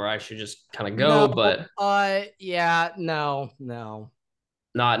 or I should just kind of No, go, but yeah, no.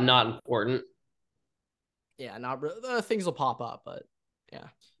 not important. Yeah, not really. Things will pop up, but yeah, Uh,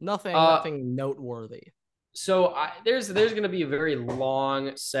 nothing noteworthy. so there's going to be a very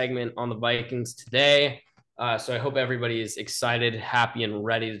long segment on the Vikings today. So I hope everybody is excited, happy, and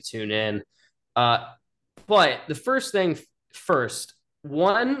ready to tune in. Uh, but the first thing first,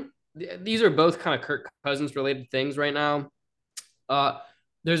 one, these are both kind of Kirk Cousins related things right now. Uh,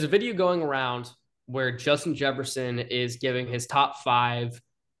 there's a video going around where Justin Jefferson is giving his top 5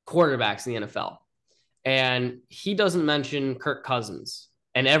 quarterbacks in the NFL, and he doesn't mention Kirk Cousins.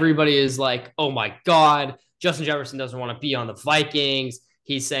 And everybody is like, oh my God, Justin Jefferson doesn't want to be on the Vikings.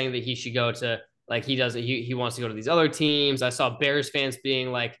 He's saying that he should go to, like, he doesn't, he wants to go to these other teams. I saw Bears fans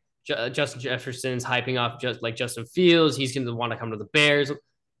being like, Justin Jefferson's hyping up just like Justin Fields. He's going to want to come to the Bears.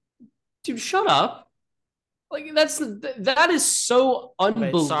 Dude, shut up. Like, that is so Wait,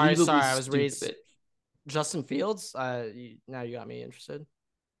 sorry, unbelievably I was raised stupid. Justin Fields. Now you got me interested.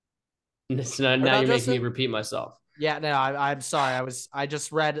 Now, What now about you're making me Justin? repeat myself. Yeah, no, I'm sorry. I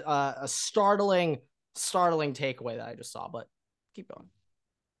just read a startling takeaway that I just saw, but keep going.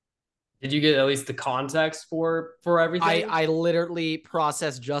 Did you get at least the context for everything? I literally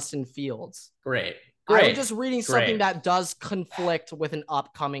processed Justin Fields. Great. I was Great. just reading something Great. that does conflict with an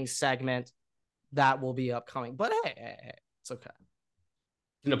upcoming segment that will be upcoming. But hey, it's okay.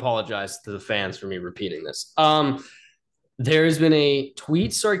 And apologize to the fans for me repeating this. There's been a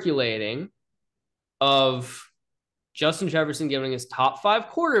tweet circulating of Justin Jefferson giving his top 5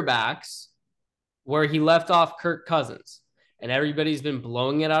 quarterbacks where he left off Kirk Cousins. And everybody's been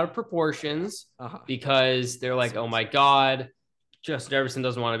blowing it out of proportions because they're like, oh my God, Justin Jefferson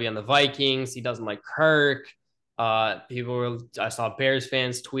doesn't want to be on the Vikings. He doesn't like Kirk. I saw Bears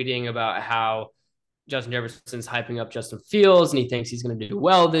fans tweeting about how Justin Jefferson's hyping up Justin Fields and he thinks he's going to do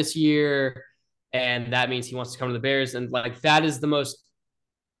well this year. And that means he wants to come to the Bears. And like, that is the most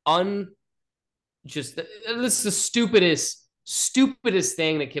this is the stupidest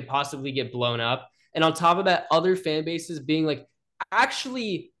thing that could possibly get blown up. And on top of that, other fan bases being like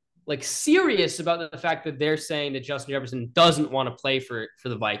actually like serious about the fact that they're saying that Justin Jefferson doesn't want to play for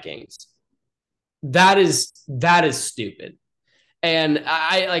the Vikings. That is stupid. And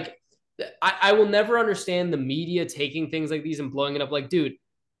I will never understand the media taking things like these and blowing it up. Like, dude,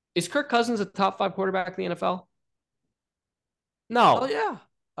 is Kirk Cousins a top 5 quarterback in the NFL? Oh No, yeah.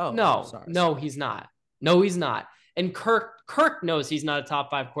 no, he's not. No, he's not. And Kirk knows he's not a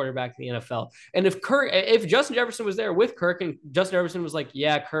top 5 quarterback in the NFL. And if Justin Jefferson was there with Kirk and Justin Jefferson was like,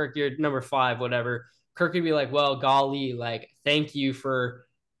 yeah, Kirk, you're number 5, whatever. Kirk could be like, well, golly, like, thank you for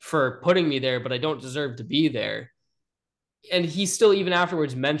putting me there, but I don't deserve to be there. And he still even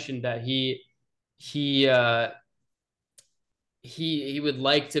afterwards mentioned that he he would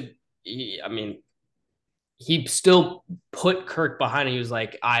like to. I mean, he still put Kirk behind him. He was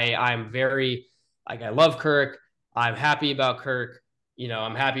like, I'm very like I love Kirk. I'm happy about Kirk.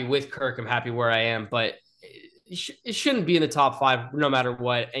 I'm happy with Kirk. I'm happy where I am, but it shouldn't be in the top five no matter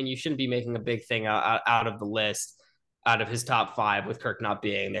what. And you shouldn't be making a big thing out of the list, out of his top five with Kirk not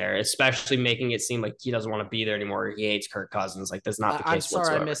being there, especially making it seem like he doesn't want to be there anymore. He hates Kirk Cousins. Like that's not the I'm case sorry I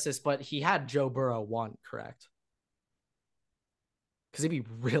whatsoever. missed this, but he had Joe Burrow one, correct? Because it'd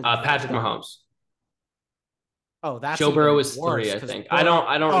be really Patrick fucked up. Mahomes. Oh, that's Joe Burrow even is three, worse I because think. Burrow.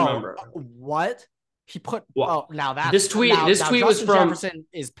 I don't Oh, remember. what? He put. Well, Oh, now this that's tweet now this now tweet was Justin from Jefferson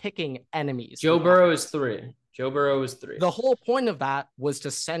is picking enemies Joe with that. Burrow is three. Joe Burrow is three. The whole point of that was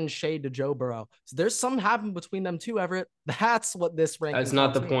to send shade to Joe Burrow. So there's something happened between them two, Everett. That's what this ranking That's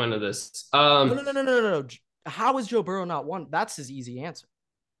not tells the me. point of this. No, no, no, no, no, no, no. How is Joe Burrow not one? That's his easy answer.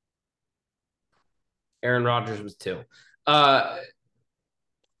 Aaron Rodgers was two. Uh,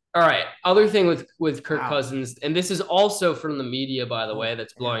 all right. Other thing with Kirk Wow. Cousins, and this is also from the media, by the Oh, way,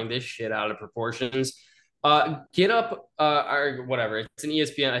 that's damn. blowing this shit out of proportions. Get Up, or whatever. It's an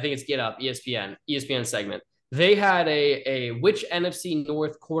ESPN. I think it's Get Up, ESPN segment. They had a which NFC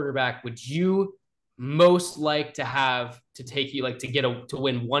North quarterback would you most like to have to take you like to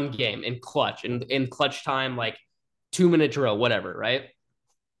win one game in clutch time, like 2 minute drill, whatever, right?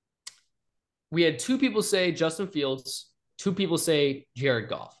 We had two people say Justin Fields, two people say Jared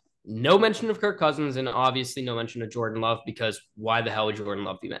Goff. No mention of Kirk Cousins, and obviously no mention of Jordan Love because why the hell would Jordan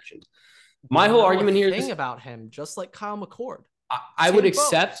Love be mentioned? We My whole know a argument here thing is about him, just like Kyle McCord. I would Same boat.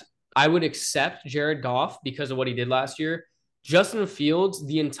 accept I would accept Jared Goff because of what he did last year. Justin Fields,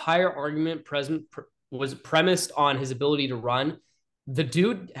 the entire argument was premised on his ability to run. The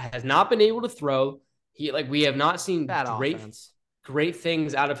dude has not been able to throw. We have not seen Bad offense. great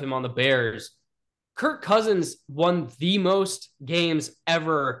things out of him on the Bears. Kirk Cousins won the most games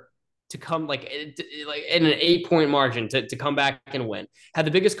ever to come like in an 8 point margin to come back and win. Had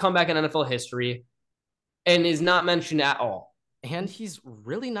the biggest comeback in NFL history and is not mentioned at all. And he's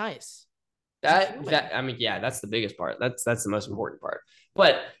really nice. He's a That human. I mean, yeah, that's the biggest part. That's the most important part.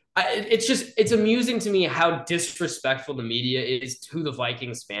 But it's amusing to me how disrespectful the media is to the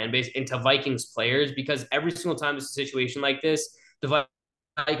Vikings fan base and to Vikings players because every single time there's a situation like this, the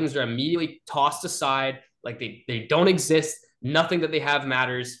Vikings are immediately tossed aside, like they don't exist. Nothing that they have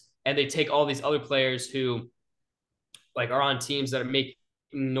matters, and they take all these other players who like are on teams that are making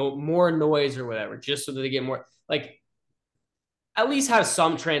more noise or whatever, just so that they get more like at least have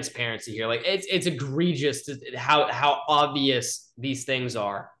some transparency here. Like it's egregious how obvious these things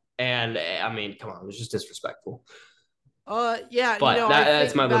are, and I mean, come on, it's just disrespectful. Yeah, But I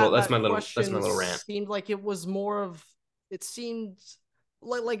that's think my little that that's that my little that's my question little rant. seemed like it was more of it seemed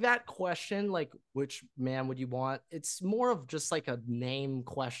like that question, like which man would you want? It's more of just like a name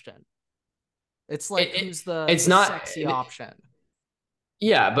question. It's It, like it who's the it's the not. sexy option?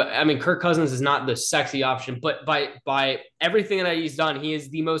 Yeah, but I mean, Kirk Cousins is not the sexy option, but by everything that he's done, he is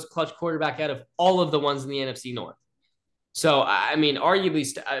the most clutch quarterback out of all of the ones in the NFC North. So I mean,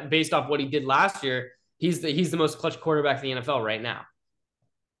 arguably, based off what he did last year, he's the most clutch quarterback in the NFL right now.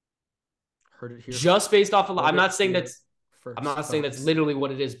 Heard it here. Just based off of, Heard it here I'm first, not saying that's folks. literally what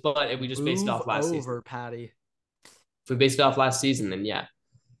it is, but if we just based it Move off last season, over, Patty. if we based it off last season, then yeah.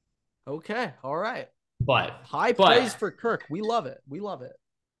 Okay, all right. But High praise but for Kirk. We love it. We love it.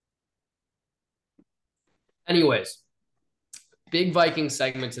 anyways, big Viking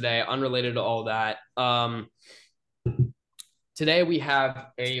segment today, unrelated to all that. Today we have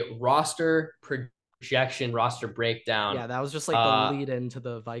a roster projection, roster breakdown. Yeah, that was just like the Uh, lead into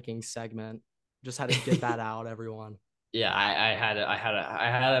the Vikings segment. Just had to get that out, everyone. yeah, I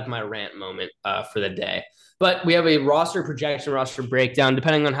had my rant moment for the day. But we have a roster projection, roster breakdown.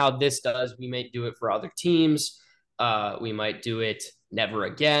 Depending on how this does, we might do it for other teams. We might do it never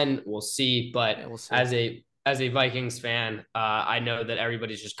again. We'll see. But Yeah, we'll see. as a Vikings fan, I know that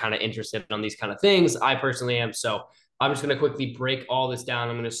everybody's just kind of interested on these kind of things. I personally am. So I'm just going to quickly break all this down.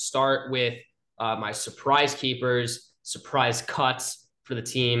 I'm going to start with my surprise keepers, surprise cuts for the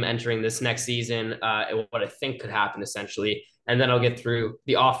team entering this next season, what I think could happen essentially. And then I'll get through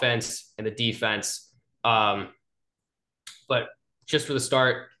the offense and the defense. But just for the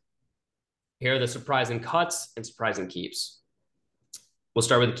start, here are the surprising cuts and surprising keeps. We'll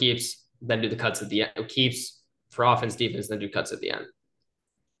start with the keeps, then do the cuts at the end. Keeps for offense, defense, then do cuts at the end.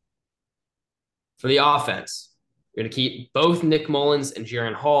 For the offense, you're going to keep both Nick Mullins and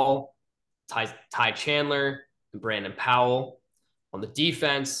Jaron Hall, Ty Chandler, and Brandon Powell. On the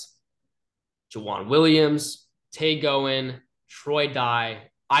defense, Jawan Williams, Tay Gowen, Troy Dye,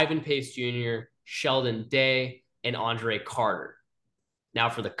 Ivan Pace Jr., Sheldon Day, and Andre Carter. Now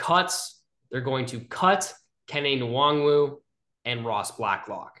for the cuts, they're going to cut Kenny Nwangwu and Ross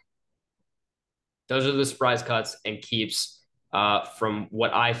Blacklock. Those are the surprise cuts and keeps from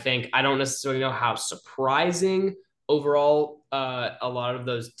what I think. I don't necessarily know how surprising overall a lot of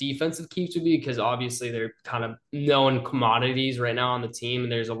those defensive keeps would be because obviously they're kind of known commodities right now on the team.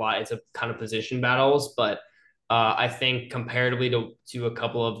 And there's a lot, it's a kind of position battles. But I think comparatively to a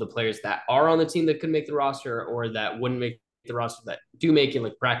couple of the players that are on the team that could make the roster or that wouldn't make the roster that do make it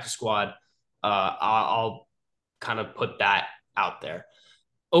like practice squad, I'll kind of put that out there.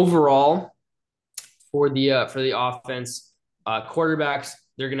 Overall, for the offense. Quarterbacks,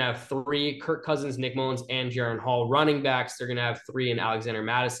 they're going to have three: Kirk Cousins, Nick Mullins, and Jaron Hall. Running backs, they're going to have three: in Alexander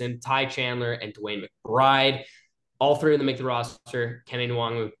Madison, Ty Chandler, and Dwayne McBride. All three of them make the roster. Kenny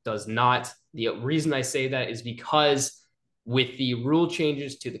Nwangwu does not. The reason I say that is because with the rule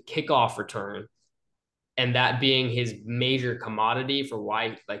changes to the kickoff return, and that being his major commodity for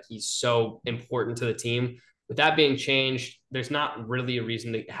why like he's so important to the team. With that being changed, there's not really a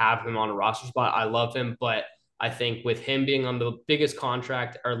reason to have him on a roster spot. I love him, but I think with him being on the biggest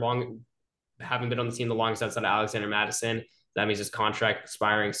contract or having been on the team the longest outside of Alexander Madison, that means his contract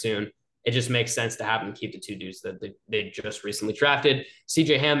expiring soon. It just makes sense to have him keep the two dudes that they just recently drafted.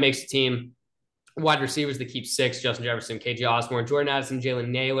 CJ Ham makes the team. Wide receivers, they keep six: Justin Jefferson, KJ Osborne, Jordan Addison, Jalen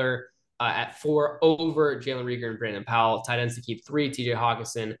Naylor, at four over Jalen Rieger and Brandon Powell. Tight ends to keep three: TJ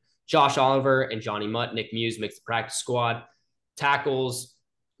Hawkinson, Josh Oliver, and Johnny Mutt. Nick Muse makes the practice squad. Tackles,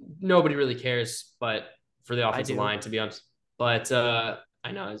 nobody really cares, but for the offensive line, to be honest. But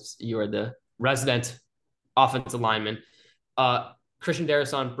I know you are the resident offensive lineman. Christian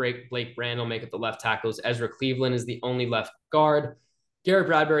Darrison, Blake Brand will make up the left tackles. Ezra Cleveland is the only left guard. Garrett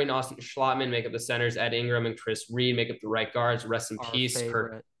Bradbury and Austin Schlottman make up the centers. Ed Ingram and Chris Reed make up the right guards. Rest in peace,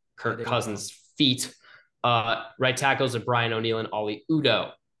 Kirk Cousins' feet. Right tackles are Brian O'Neill and Ollie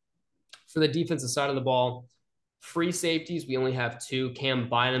Udoh. For the defensive side of the ball, free safeties, we only have two. Cam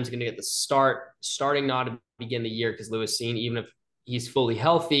Bynum's going to get the starting not to begin the year because Lewis Cine, even if he's fully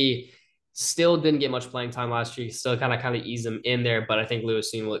healthy, still didn't get much playing time last year. He still kind of ease him in there, but I think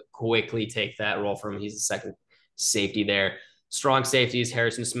Lewis Cine will quickly take that role from him. He's the second safety there. Strong safeties: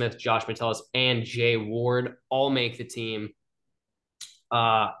 Harrison Smith, Josh Metellus, and Jay Ward all make the team.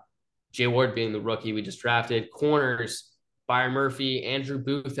 Jay Ward being the rookie we just drafted. Corners: Byron Murphy, Andrew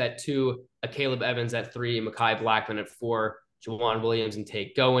Booth at two, Caleb Evans at three, Mekhi Blackman at four, Jawan Williams and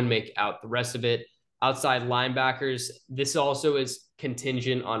Tate Gowen make out the rest of it. Outside linebackers, this also is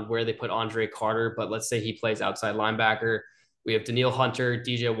contingent on where they put Andre Carter, but let's say he plays outside linebacker. We have Daniil Hunter,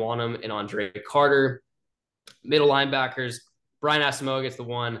 DJ Wanham, and Andre Carter. Middle linebackers: Brian Asamoah gets the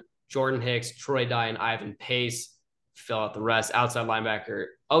one, Jordan Hicks, Troy Dye, and Ivan Pace fill out the rest. Outside linebacker,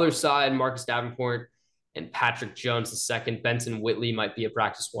 other side, Marcus Davenport and Patrick Jones the second. Benson Whitley might be a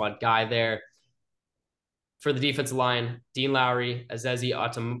practice squad guy there. For the defensive line, Dean Lowry, Azezi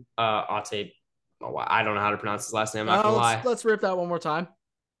Ate, I don't know how to pronounce his last name. I'm not gonna lie. Let's rip that one more time.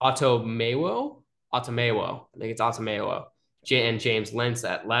 Otomewo. I think it's Otomewo. And James Lentz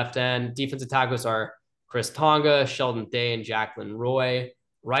at left end. Defensive tackles are Chris Tonga, Sheldon Day, and Jacqueline Roy.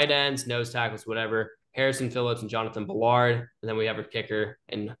 Right ends, nose tackles, whatever: Harrison Phillips and Jonathan Ballard. And then we have a kicker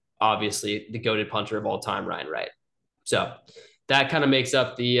and obviously the goated punter of all time, Ryan Wright. So that kind of makes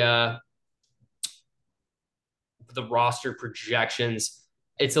up the roster projections.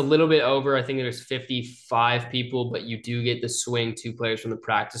 It's a little bit over. I think there's 55 people, but you do get to swing two players from the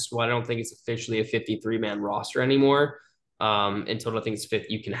practice squad. I don't think it's officially a 53-man roster anymore. In total, I think it's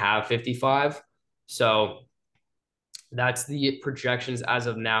 50. You can have 55. So that's the projections as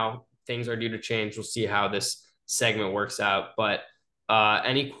of now. Things are due to change. We'll see how this segment works out. But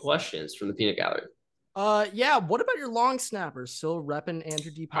any questions from the peanut gallery? Yeah. What about your long snappers? Still repping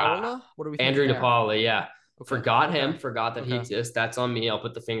Andrew DePaola? What are we thinking? Andrew DePaola, yeah. Okay. Forgot that he exists. That's on me. I'll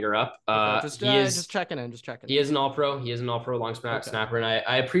put the finger up. Just checking in. He is an all-pro. He is an all-pro long snapper, and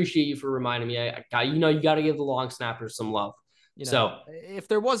I appreciate you for reminding me. You got to give the long snappers some love. So if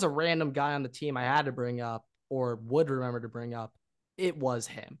there was a random guy on the team I had to bring up or would remember to bring up, it was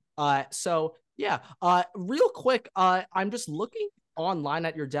him. So yeah. Real quick, I'm just looking online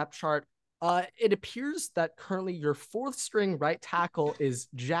at your depth chart. It appears that currently your fourth string right tackle is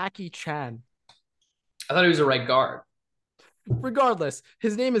Jackie Chan. I thought he was a right guard. Regardless,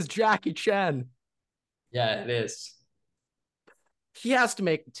 his name is Jackie Chan. Yeah, it is. He has to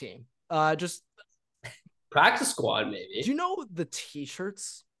make the team. Just practice squad, maybe. Do you know the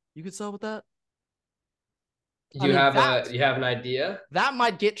t-shirts you could sell with that? You have an idea? That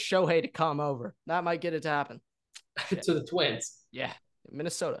might get Shohei to come over. That might get it to happen. To the Twins. Yeah,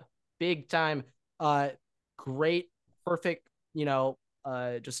 Minnesota. big time, uh, great, perfect,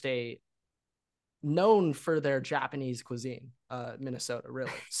 just a known for their Japanese cuisine, Minnesota, really.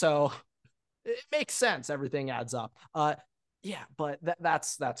 So it makes sense. Everything adds up. Yeah, but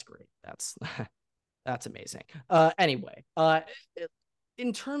that's great. That's amazing. Anyway,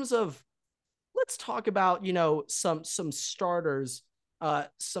 in terms of, let's talk about some starters,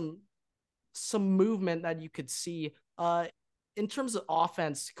 some movement that you could see. In terms of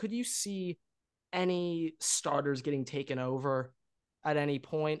offense, could you see any starters getting taken over at any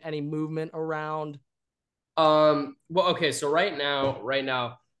point? Any movement around? Well, okay, so right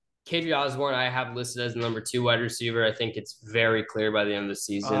now, KJ Osborne I have listed as the number two wide receiver. I think it's very clear by the end of the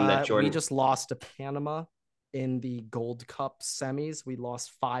season that We Jordan. just lost to Panama in the Gold Cup semis. We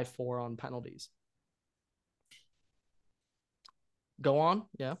lost 5-4 on penalties. Go on.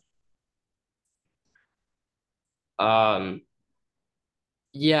 Yeah. Um,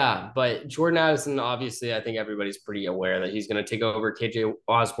 yeah, but Jordan Addison, obviously, I think everybody's pretty aware that he's going to take over KJ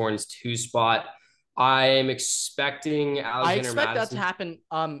Osborne's two spot. I am expecting I Alexander expect that to Madison.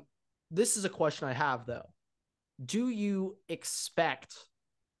 happen. This is a question I have though. Do you expect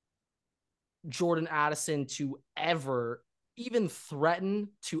Jordan Addison to ever even threaten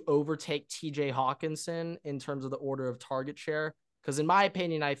to overtake TJ Hawkinson in terms of the order of target share? Because in my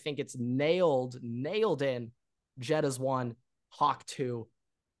opinion, I think it's nailed in. Jetta's one, Hawk two,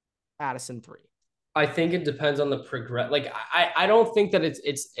 Addison three. I think it depends on the progress. Like I don't think that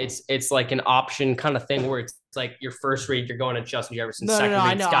it's like an option kind of thing where it's like your first read you're going to Justin Jefferson, No. second I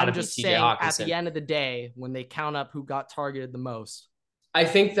read it's know. got I'm to be just T.J. saying at Hawkinson. the end of the day, when they count up who got targeted the most. I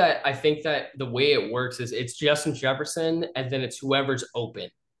think that the way it works is it's Justin Jefferson and then it's whoever's open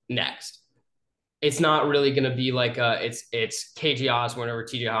next. It's not really going to be like it's KJ Osborne over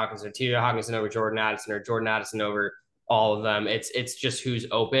TJ Hawkinson, or TJ Hawkinson over Jordan Addison, or Jordan Addison over all of them. It's just who's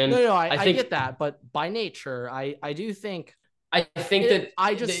open. I think get that, but by nature, I do think I think that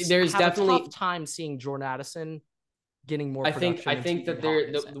I just there's have a tough definitely time seeing Jordan Addison getting more I production than think TJ that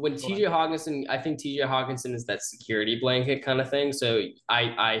Hawkinson. when Is what I'm TJ getting. Hawkinson I think TJ Hawkinson is that security blanket kind of thing. So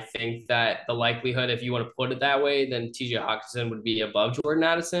I think that the likelihood, if you want to put it that way, then TJ Hawkinson would be above Jordan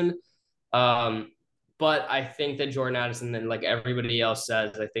Addison. Um, but I think that Jordan Addison, and like everybody else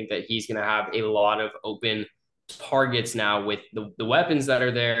says, I think that he's going to have a lot of open targets now with the weapons that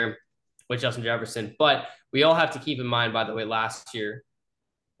are there with Justin Jefferson. But we all have to keep in mind, by the way, last year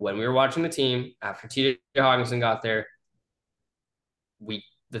when we were watching the team after TJ Hawkinson got there,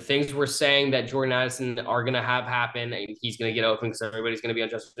 the things we're saying that Jordan Addison are going to have happen and he's going to get open because everybody's going to be on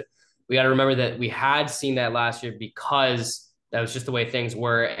Justin. We got to remember that we had seen that last year because that was just the way things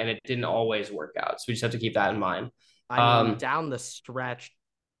were and it didn't always work out. So we just have to keep that in mind. I mean, Um, down the stretch,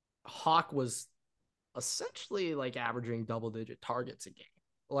 Hawk was essentially like averaging double-digit targets a game.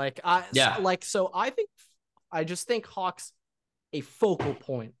 yeah. I just think Hawk's a focal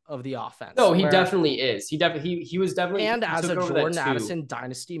point of the offense No, he where. definitely is. He was definitely And he as a took over that Jordan too. Addison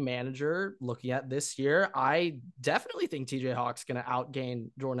dynasty manager, looking at this year, I definitely think TJ Hawk's going to outgain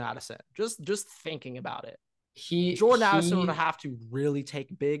Jordan Addison. Just thinking about it, Jordan Addison would He have to really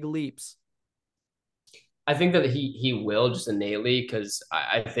take big leaps. I think that he will just innately because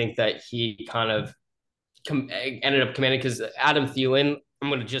I think that he kind of ended up commanding because Adam Thielen, I'm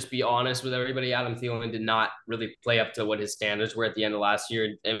going to just be honest with everybody. Adam Thielen did not really play up to what his standards were at the end of last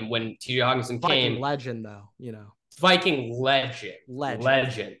year. And when TJ Hawkinson Viking came, legend, though, Viking legend, legend,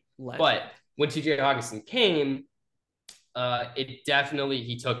 legend. But legend. when TJ Hawkinson came, it definitely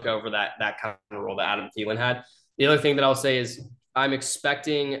he took over that kind of role that Adam Thielen had. The other thing that I'll say is I'm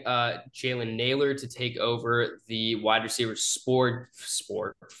expecting Jalen Naylor to take over the wide receiver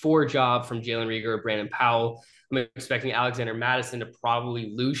four job from Jalen Rieger or Brandon Powell. I'm expecting Alexander Madison to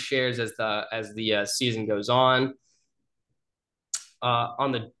probably lose shares as the season goes on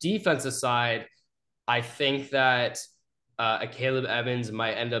the defensive side, I think that a Caleb Evans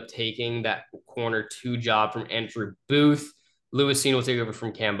might end up taking that corner two job from Andrew Booth. Lewis Cine will take over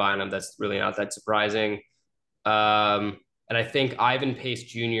from Cam Bynum. That's really not that surprising. And I think Ivan Pace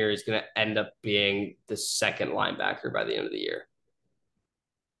Jr. is going to end up being the second linebacker by the end of the year,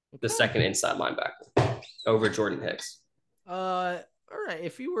 the Okay. second inside linebacker over Jordan Hicks. All right.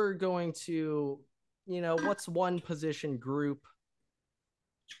 If you were going to, what's one position group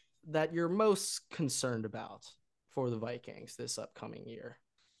that you're most concerned about for the Vikings this upcoming year?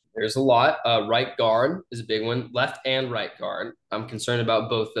 There's a lot. Right guard is a big one. Left and right guard. I'm concerned about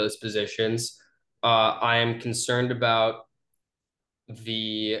both those positions. I am concerned about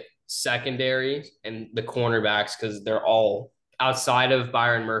the secondary and the cornerbacks because they're all outside of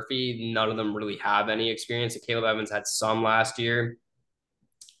Byron Murphy. None of them really have any experience. Caleb Evans had some last year.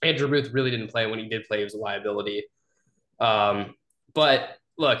 Andrew Booth really didn't play. When he did play, he was a liability. But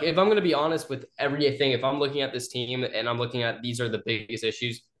look, if I'm going to be honest with everything, if I'm looking at this team and I'm looking at these are the biggest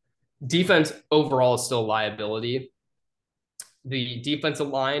issues, defense overall is still a liability. The defensive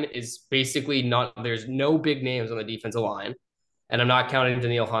line is basically not, there's no big names on the defensive line. And I'm not counting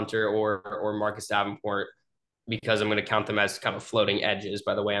Daniil Hunter or Marcus Davenport because I'm going to count them as kind of floating edges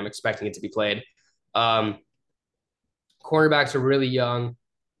by the way I'm expecting it to be played. Um, Cornerbacks are really young,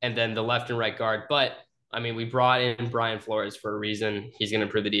 and then the left and right guard. But I mean, we brought in Brian Flores for a reason. He's going to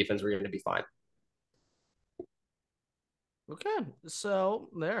improve the defense. We're going to be fine. Okay, so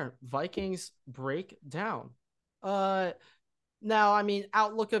there, Vikings break down. Uh, Now, I mean,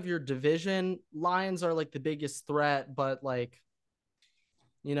 outlook of your division, Lions are like the biggest threat, but like,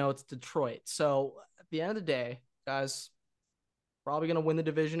 it's Detroit. So at the end of the day, guys, probably going to win the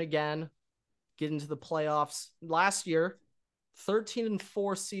division again, get into the playoffs. Last year,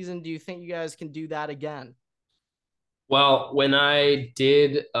 13-4 season. Do you think you guys can do that again? Well, when I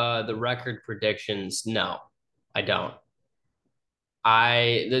did the record predictions, no, I don't.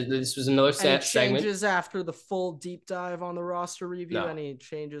 This was another Any segment. changes after the full deep dive on the roster review? No, Any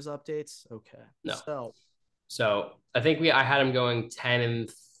changes, updates? Okay. no. So, So I think I had him going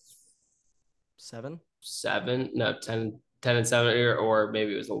 7. 7. No, 10 and 7, or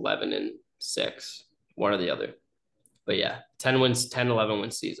maybe it was 11 and 6, one or the other. But yeah, 10 wins, 10, 11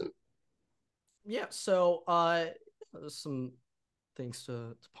 wins season. Yeah, so there's some things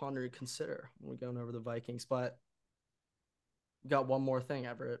to ponder and consider when we're going over the Vikings, but we got one more thing,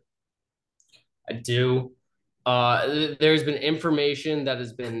 Everett. I do. There's been information that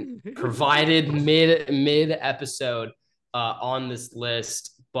has been provided mid episode on this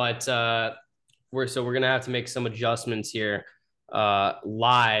list, but we're gonna have to make some adjustments here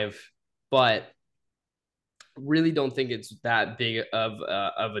live. But really don't think it's that big of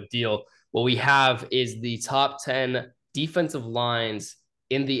a deal. What we have is the top 10 defensive lines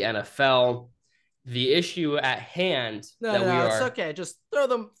in the NFL. The issue at hand No, that we no, it's are okay. Just throw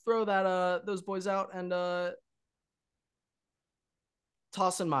that those boys out and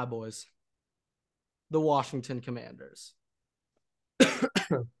toss in my boys, the Washington Commanders.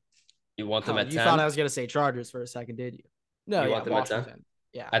 you want them Oh, at you thought I 10? was gonna say Chargers for a second, did you? No, You yeah, want them at 10? Washington.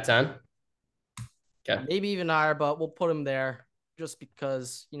 Yeah, At 10? Okay. maybe even higher, but we'll put him there just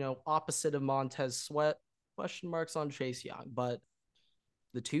because opposite of Montez Sweat, question marks on Chase Young, but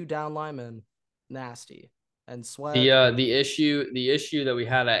the two down linemen, nasty, and Sweat. The issue that we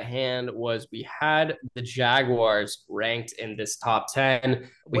had at hand was we had the Jaguars ranked in this top 10.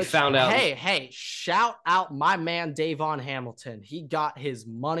 We Which, found out hey, shout out my man Davon Hamilton. He got his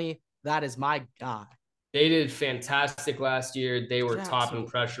money. That is my guy. they did fantastic last year. They were top in Absolutely.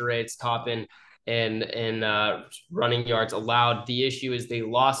 pressure rates, top in running yards allowed. The issue is they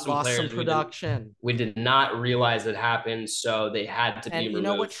lost some Lost some players production. we did not realize it happened, so they had to And be you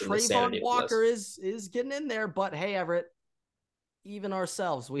know what? removed from the Trayvon sanity Walker list. is getting in there, but hey, Everett, even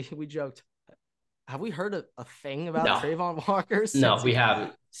ourselves, we joked. Have we heard a thing about No, Trayvon Walker no, since we he?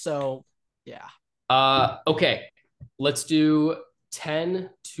 haven't. So yeah. Okay, let's do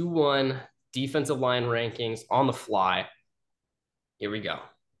 10-1 defensive line rankings on the fly. Here we go.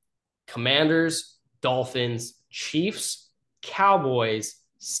 Commanders, Dolphins, Chiefs, Cowboys,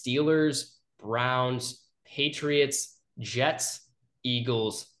 Steelers, Browns, Patriots, Jets,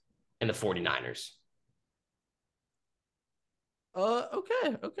 Eagles, and the 49ers.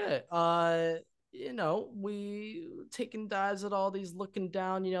 Okay. We taking dives at all these, looking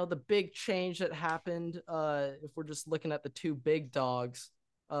down, the big change that happened. If we're just looking at the two big dogs,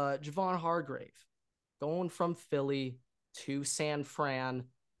 Javon Hargrave going from Philly to San Fran.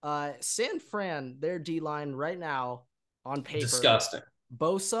 San Fran, their D line right now on paper, Disgusting.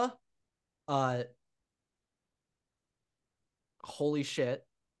 Bosa, uh, holy shit,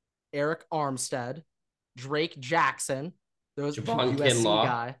 Eric Armstead, Drake Jackson, those Javon USC Kinlaw.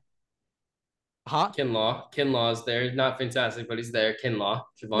 guy. Huh? Kinlaw's there. He's not fantastic, but he's there. No,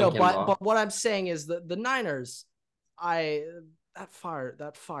 Javon Kinlaw. but what I'm saying is the Niners, I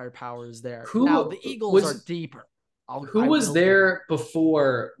that firepower is there. Now Who the Eagles are was deeper. who I was will give you. there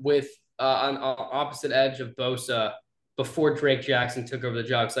before with on opposite edge of Bosa before Drake Jackson took over the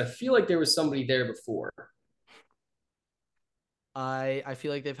job? Because I feel like there was somebody there before. I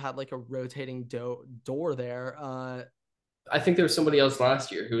feel like they've had like a rotating door there. I think there was somebody else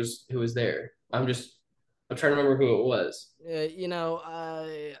last year who was there. I'm trying to remember who it was.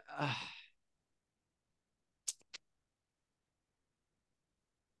 I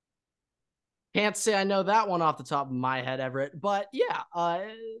can't say I know that one off the top of my head, Everett. But yeah,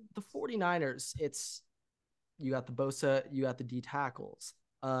 the 49ers, you got the Bosa, you got the D tackles.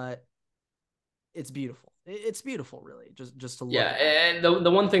 It's beautiful. It's beautiful, really, just to Yeah, look at. and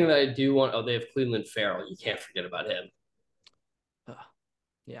the one thing that I do want, oh, they have Cleveland Farrell. You can't forget about him. Uh,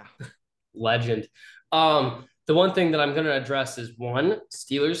 yeah. Legend. The one thing that I'm going to address is one,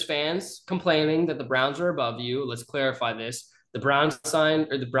 Steelers fans complaining that the Browns are above you. Let's clarify this. The Browns signed,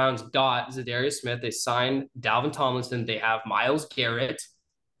 or the Browns got Zadarius Smith. They signed Dalvin Tomlinson. They have Myles Garrett.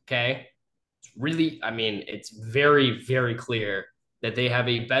 Okay. It's really, I mean, it's very, very clear that they have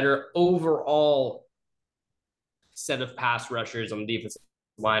a better overall set of pass rushers on the defensive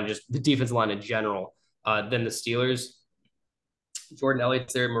line, just the defensive line in general, than the Steelers. Jordan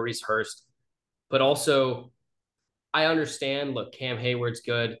Elliott's there, Maurice Hurst. But also, I understand. Look, Cam Hayward's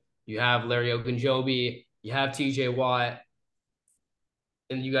good. You have Larry Ogunjobi. You have TJ Watt,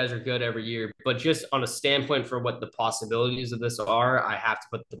 and you guys are good every year. But just on a standpoint for what the possibilities of this are, I have to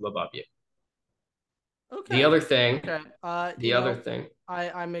put them above you. The Okay. other thing, Okay. the other thing,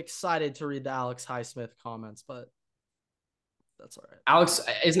 I'm excited to read the Alex Highsmith comments, but that's all right.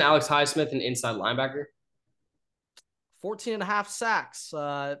 Isn't Alex Highsmith an inside linebacker? 14 and a half sacks.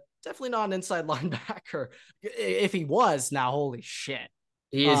 Definitely not an inside linebacker. If he was, now holy shit.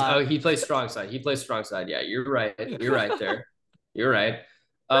 He is. Uh Oh, he plays strong side. He plays strong side. Yeah, you're right. You're right there. You're right.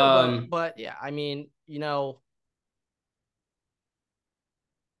 no, but Um, but yeah, I mean,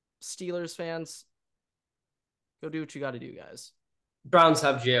 Steelers fans, go do what you got to do, guys. Browns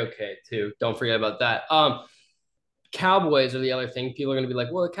have JOK too. Don't forget about that. Cowboys are the other thing. People are going to be like,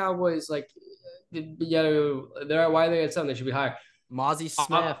 well, the Cowboys, like, yeah, they're why are they at 7? They should be higher. Mozzie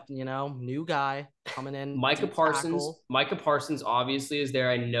Uh, Smith, new guy coming in, Micah D Parsons. tackle. Micah Parsons obviously is there.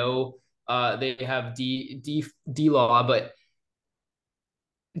 I know they have D Law, but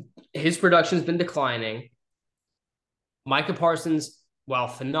his production's been declining. Micah Parsons, while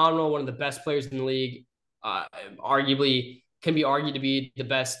phenomenal, one of the best players in the league, arguably can be argued to be the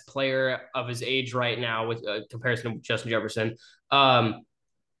best player of his age right now with comparison to Justin Jefferson.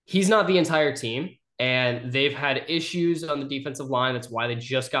 He's not the entire team, and they've had issues on the defensive line. That's why they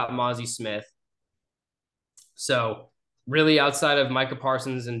just got Mozzie Smith. So really outside of Micah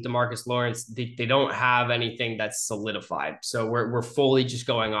Parsons and Demarcus Lawrence, they don't have anything that's solidified. So we're fully just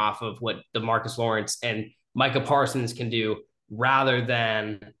going off of what Demarcus Lawrence and Micah Parsons can do rather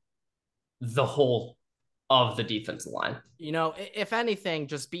than the whole of the defensive line. If anything,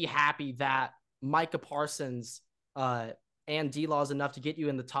 just be happy that Micah Parsons and D-Law is enough to get you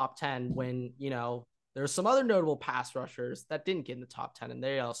in the top 10 when, there's some other notable pass rushers that didn't get in the top 10, and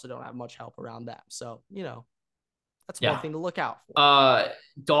they also don't have much help around them. So, that's one Yeah. thing to look out for.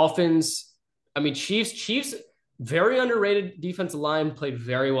 Dolphins, I mean, Chiefs, very underrated defensive line, played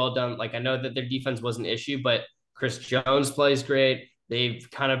very well done. Like I know that their defense was an issue, but Chris Jones plays great. They've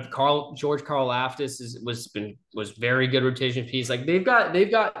kind of George Karlaftis was very good rotation piece. Like they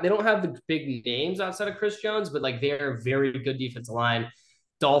don't have the big names outside of Chris Jones, but like they are a very good defensive line.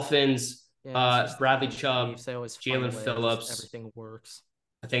 Dolphins, Yeah, it's just Bradley the Chubb, Chiefs. They always find a Jalen way of just Phillips. everything works.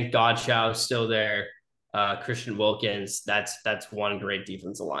 I think Godchow is still there. Christian Wilkins. That's one great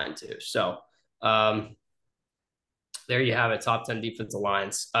defensive line too. So there you have it. Top 10 defensive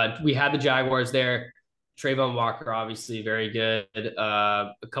lines. We had the Jaguars there. Trayvon Walker, obviously very good.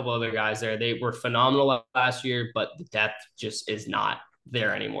 A couple other guys there. They were phenomenal last year, but the depth just is not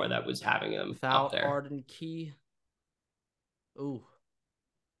there anymore. That was having them up Without there. Arden Key. Ooh.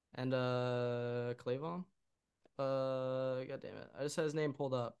 And Clavon. God damn it. I just had his name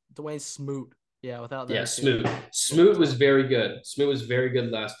pulled up. Dwayne Smoot. Yeah, without Yeah, those two. Smoot was very good. Smoot was very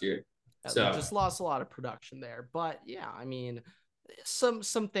good last year. They So just lost a lot of production there. But yeah, I mean, some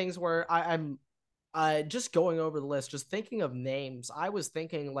things where I'm just going over the list, just thinking of names. I was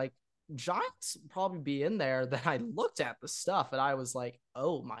thinking like Giants probably be in there. Then I looked at the stuff and I was like,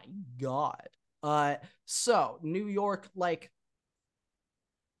 oh my God. So New York, like,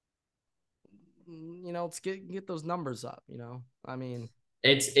 let's get those numbers up, I mean,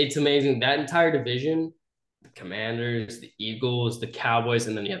 it's amazing. That entire division, the Commanders, the Eagles, the Cowboys,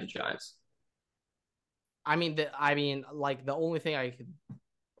 and then you have the Giants. like the only thing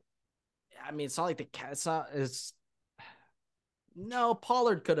it's not like it's no,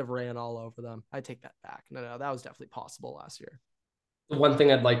 Pollard could have ran all over them. I take that back. No, that was definitely possible last year. The one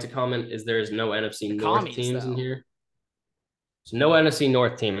thing I'd like to comment is there is no NFC The North commies, teams in though. here. There's no NFC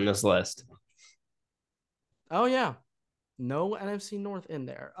North team in this list. Oh yeah, no NFC North in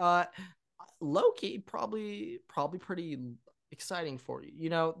there. Loki probably pretty exciting for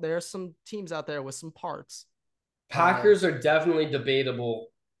you. There's some teams out there with some parts. Packers are definitely debatable.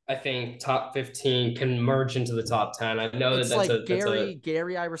 I think top 15 can merge into the top 10. I know that It's like that's a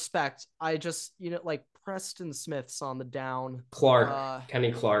Gary, I respect. I just, like Preston Smith's on the down. Clark, Uh,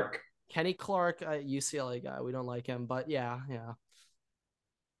 Kenny Clark. Kenny Clark, UCLA guy. We don't like him, but yeah, yeah.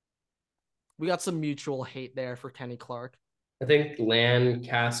 We got some mutual hate there for Kenny Clark. I think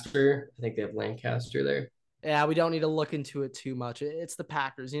Lancaster. I think they have Lancaster there. Yeah, we don't need to look into it too much. It's the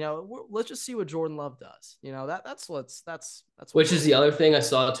Packers. Let's just see what Jordan Love does. That's what Which is we're the other thing I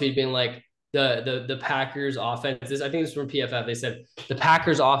saw a tweet being like the Packers offense is, I think it's from PFF. They said the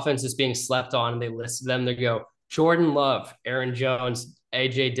Packers offense is being slept on, and they listed them. They go Jordan Love, Aaron Jones,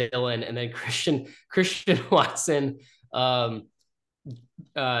 AJ Dillon, and then Christian Watson, um,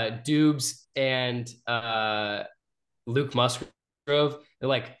 Dubes, and Luke Musgrove. They're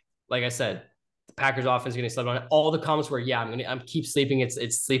like I said, the Packers offense is getting slept on. All the comments were, yeah, I'm keep sleeping.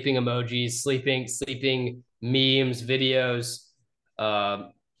 It's sleeping emojis, sleeping memes, videos.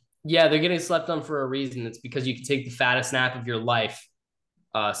 Yeah, they're getting slept on for a reason. It's because you can take the fattest nap of your life,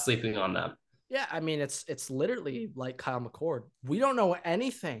 sleeping on them. Yeah, I mean it's literally like Kyle McCord. We don't know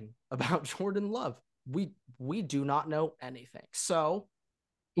anything about Jordan Love. We do not know anything. So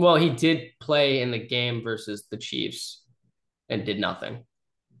Well, he did play in the game versus the Chiefs and did nothing.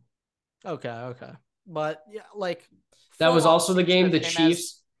 okay. But yeah, like That full was off also the season game of the him as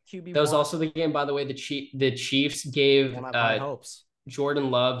Chiefs. QB That was one. also the game, by the way. The Chiefs gave Won't have high hopes. Jordan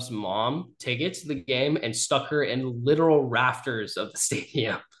Love's mom tickets to the game and stuck her in literal rafters of the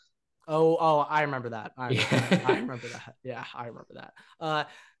stadium. Oh, I remember that. I Yeah. remember that. Yeah, I remember that.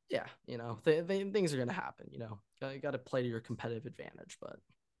 Yeah, things are gonna happen. You got to play to your competitive advantage. But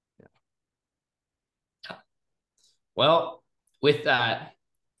yeah, Well, with that,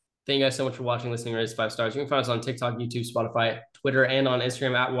 thank you guys so much for watching, listening, raise 5 stars. You can find us on TikTok, YouTube, Spotify, Twitter, and on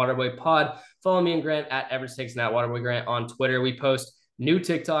Instagram at Waterboy Pod. Follow me and Grant at Evertakes and at Waterboy Grant on Twitter. We post new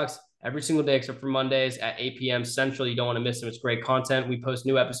TikToks every single day except for Mondays at 8 p.m. Central. You don't want to miss them. It's great content. We post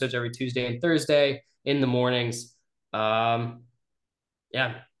new episodes every Tuesday and Thursday in the mornings. Yeah,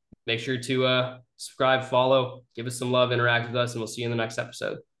 make sure to subscribe, follow, give us some love, interact with us, and we'll see you in the next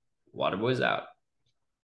episode. Waterboy's out.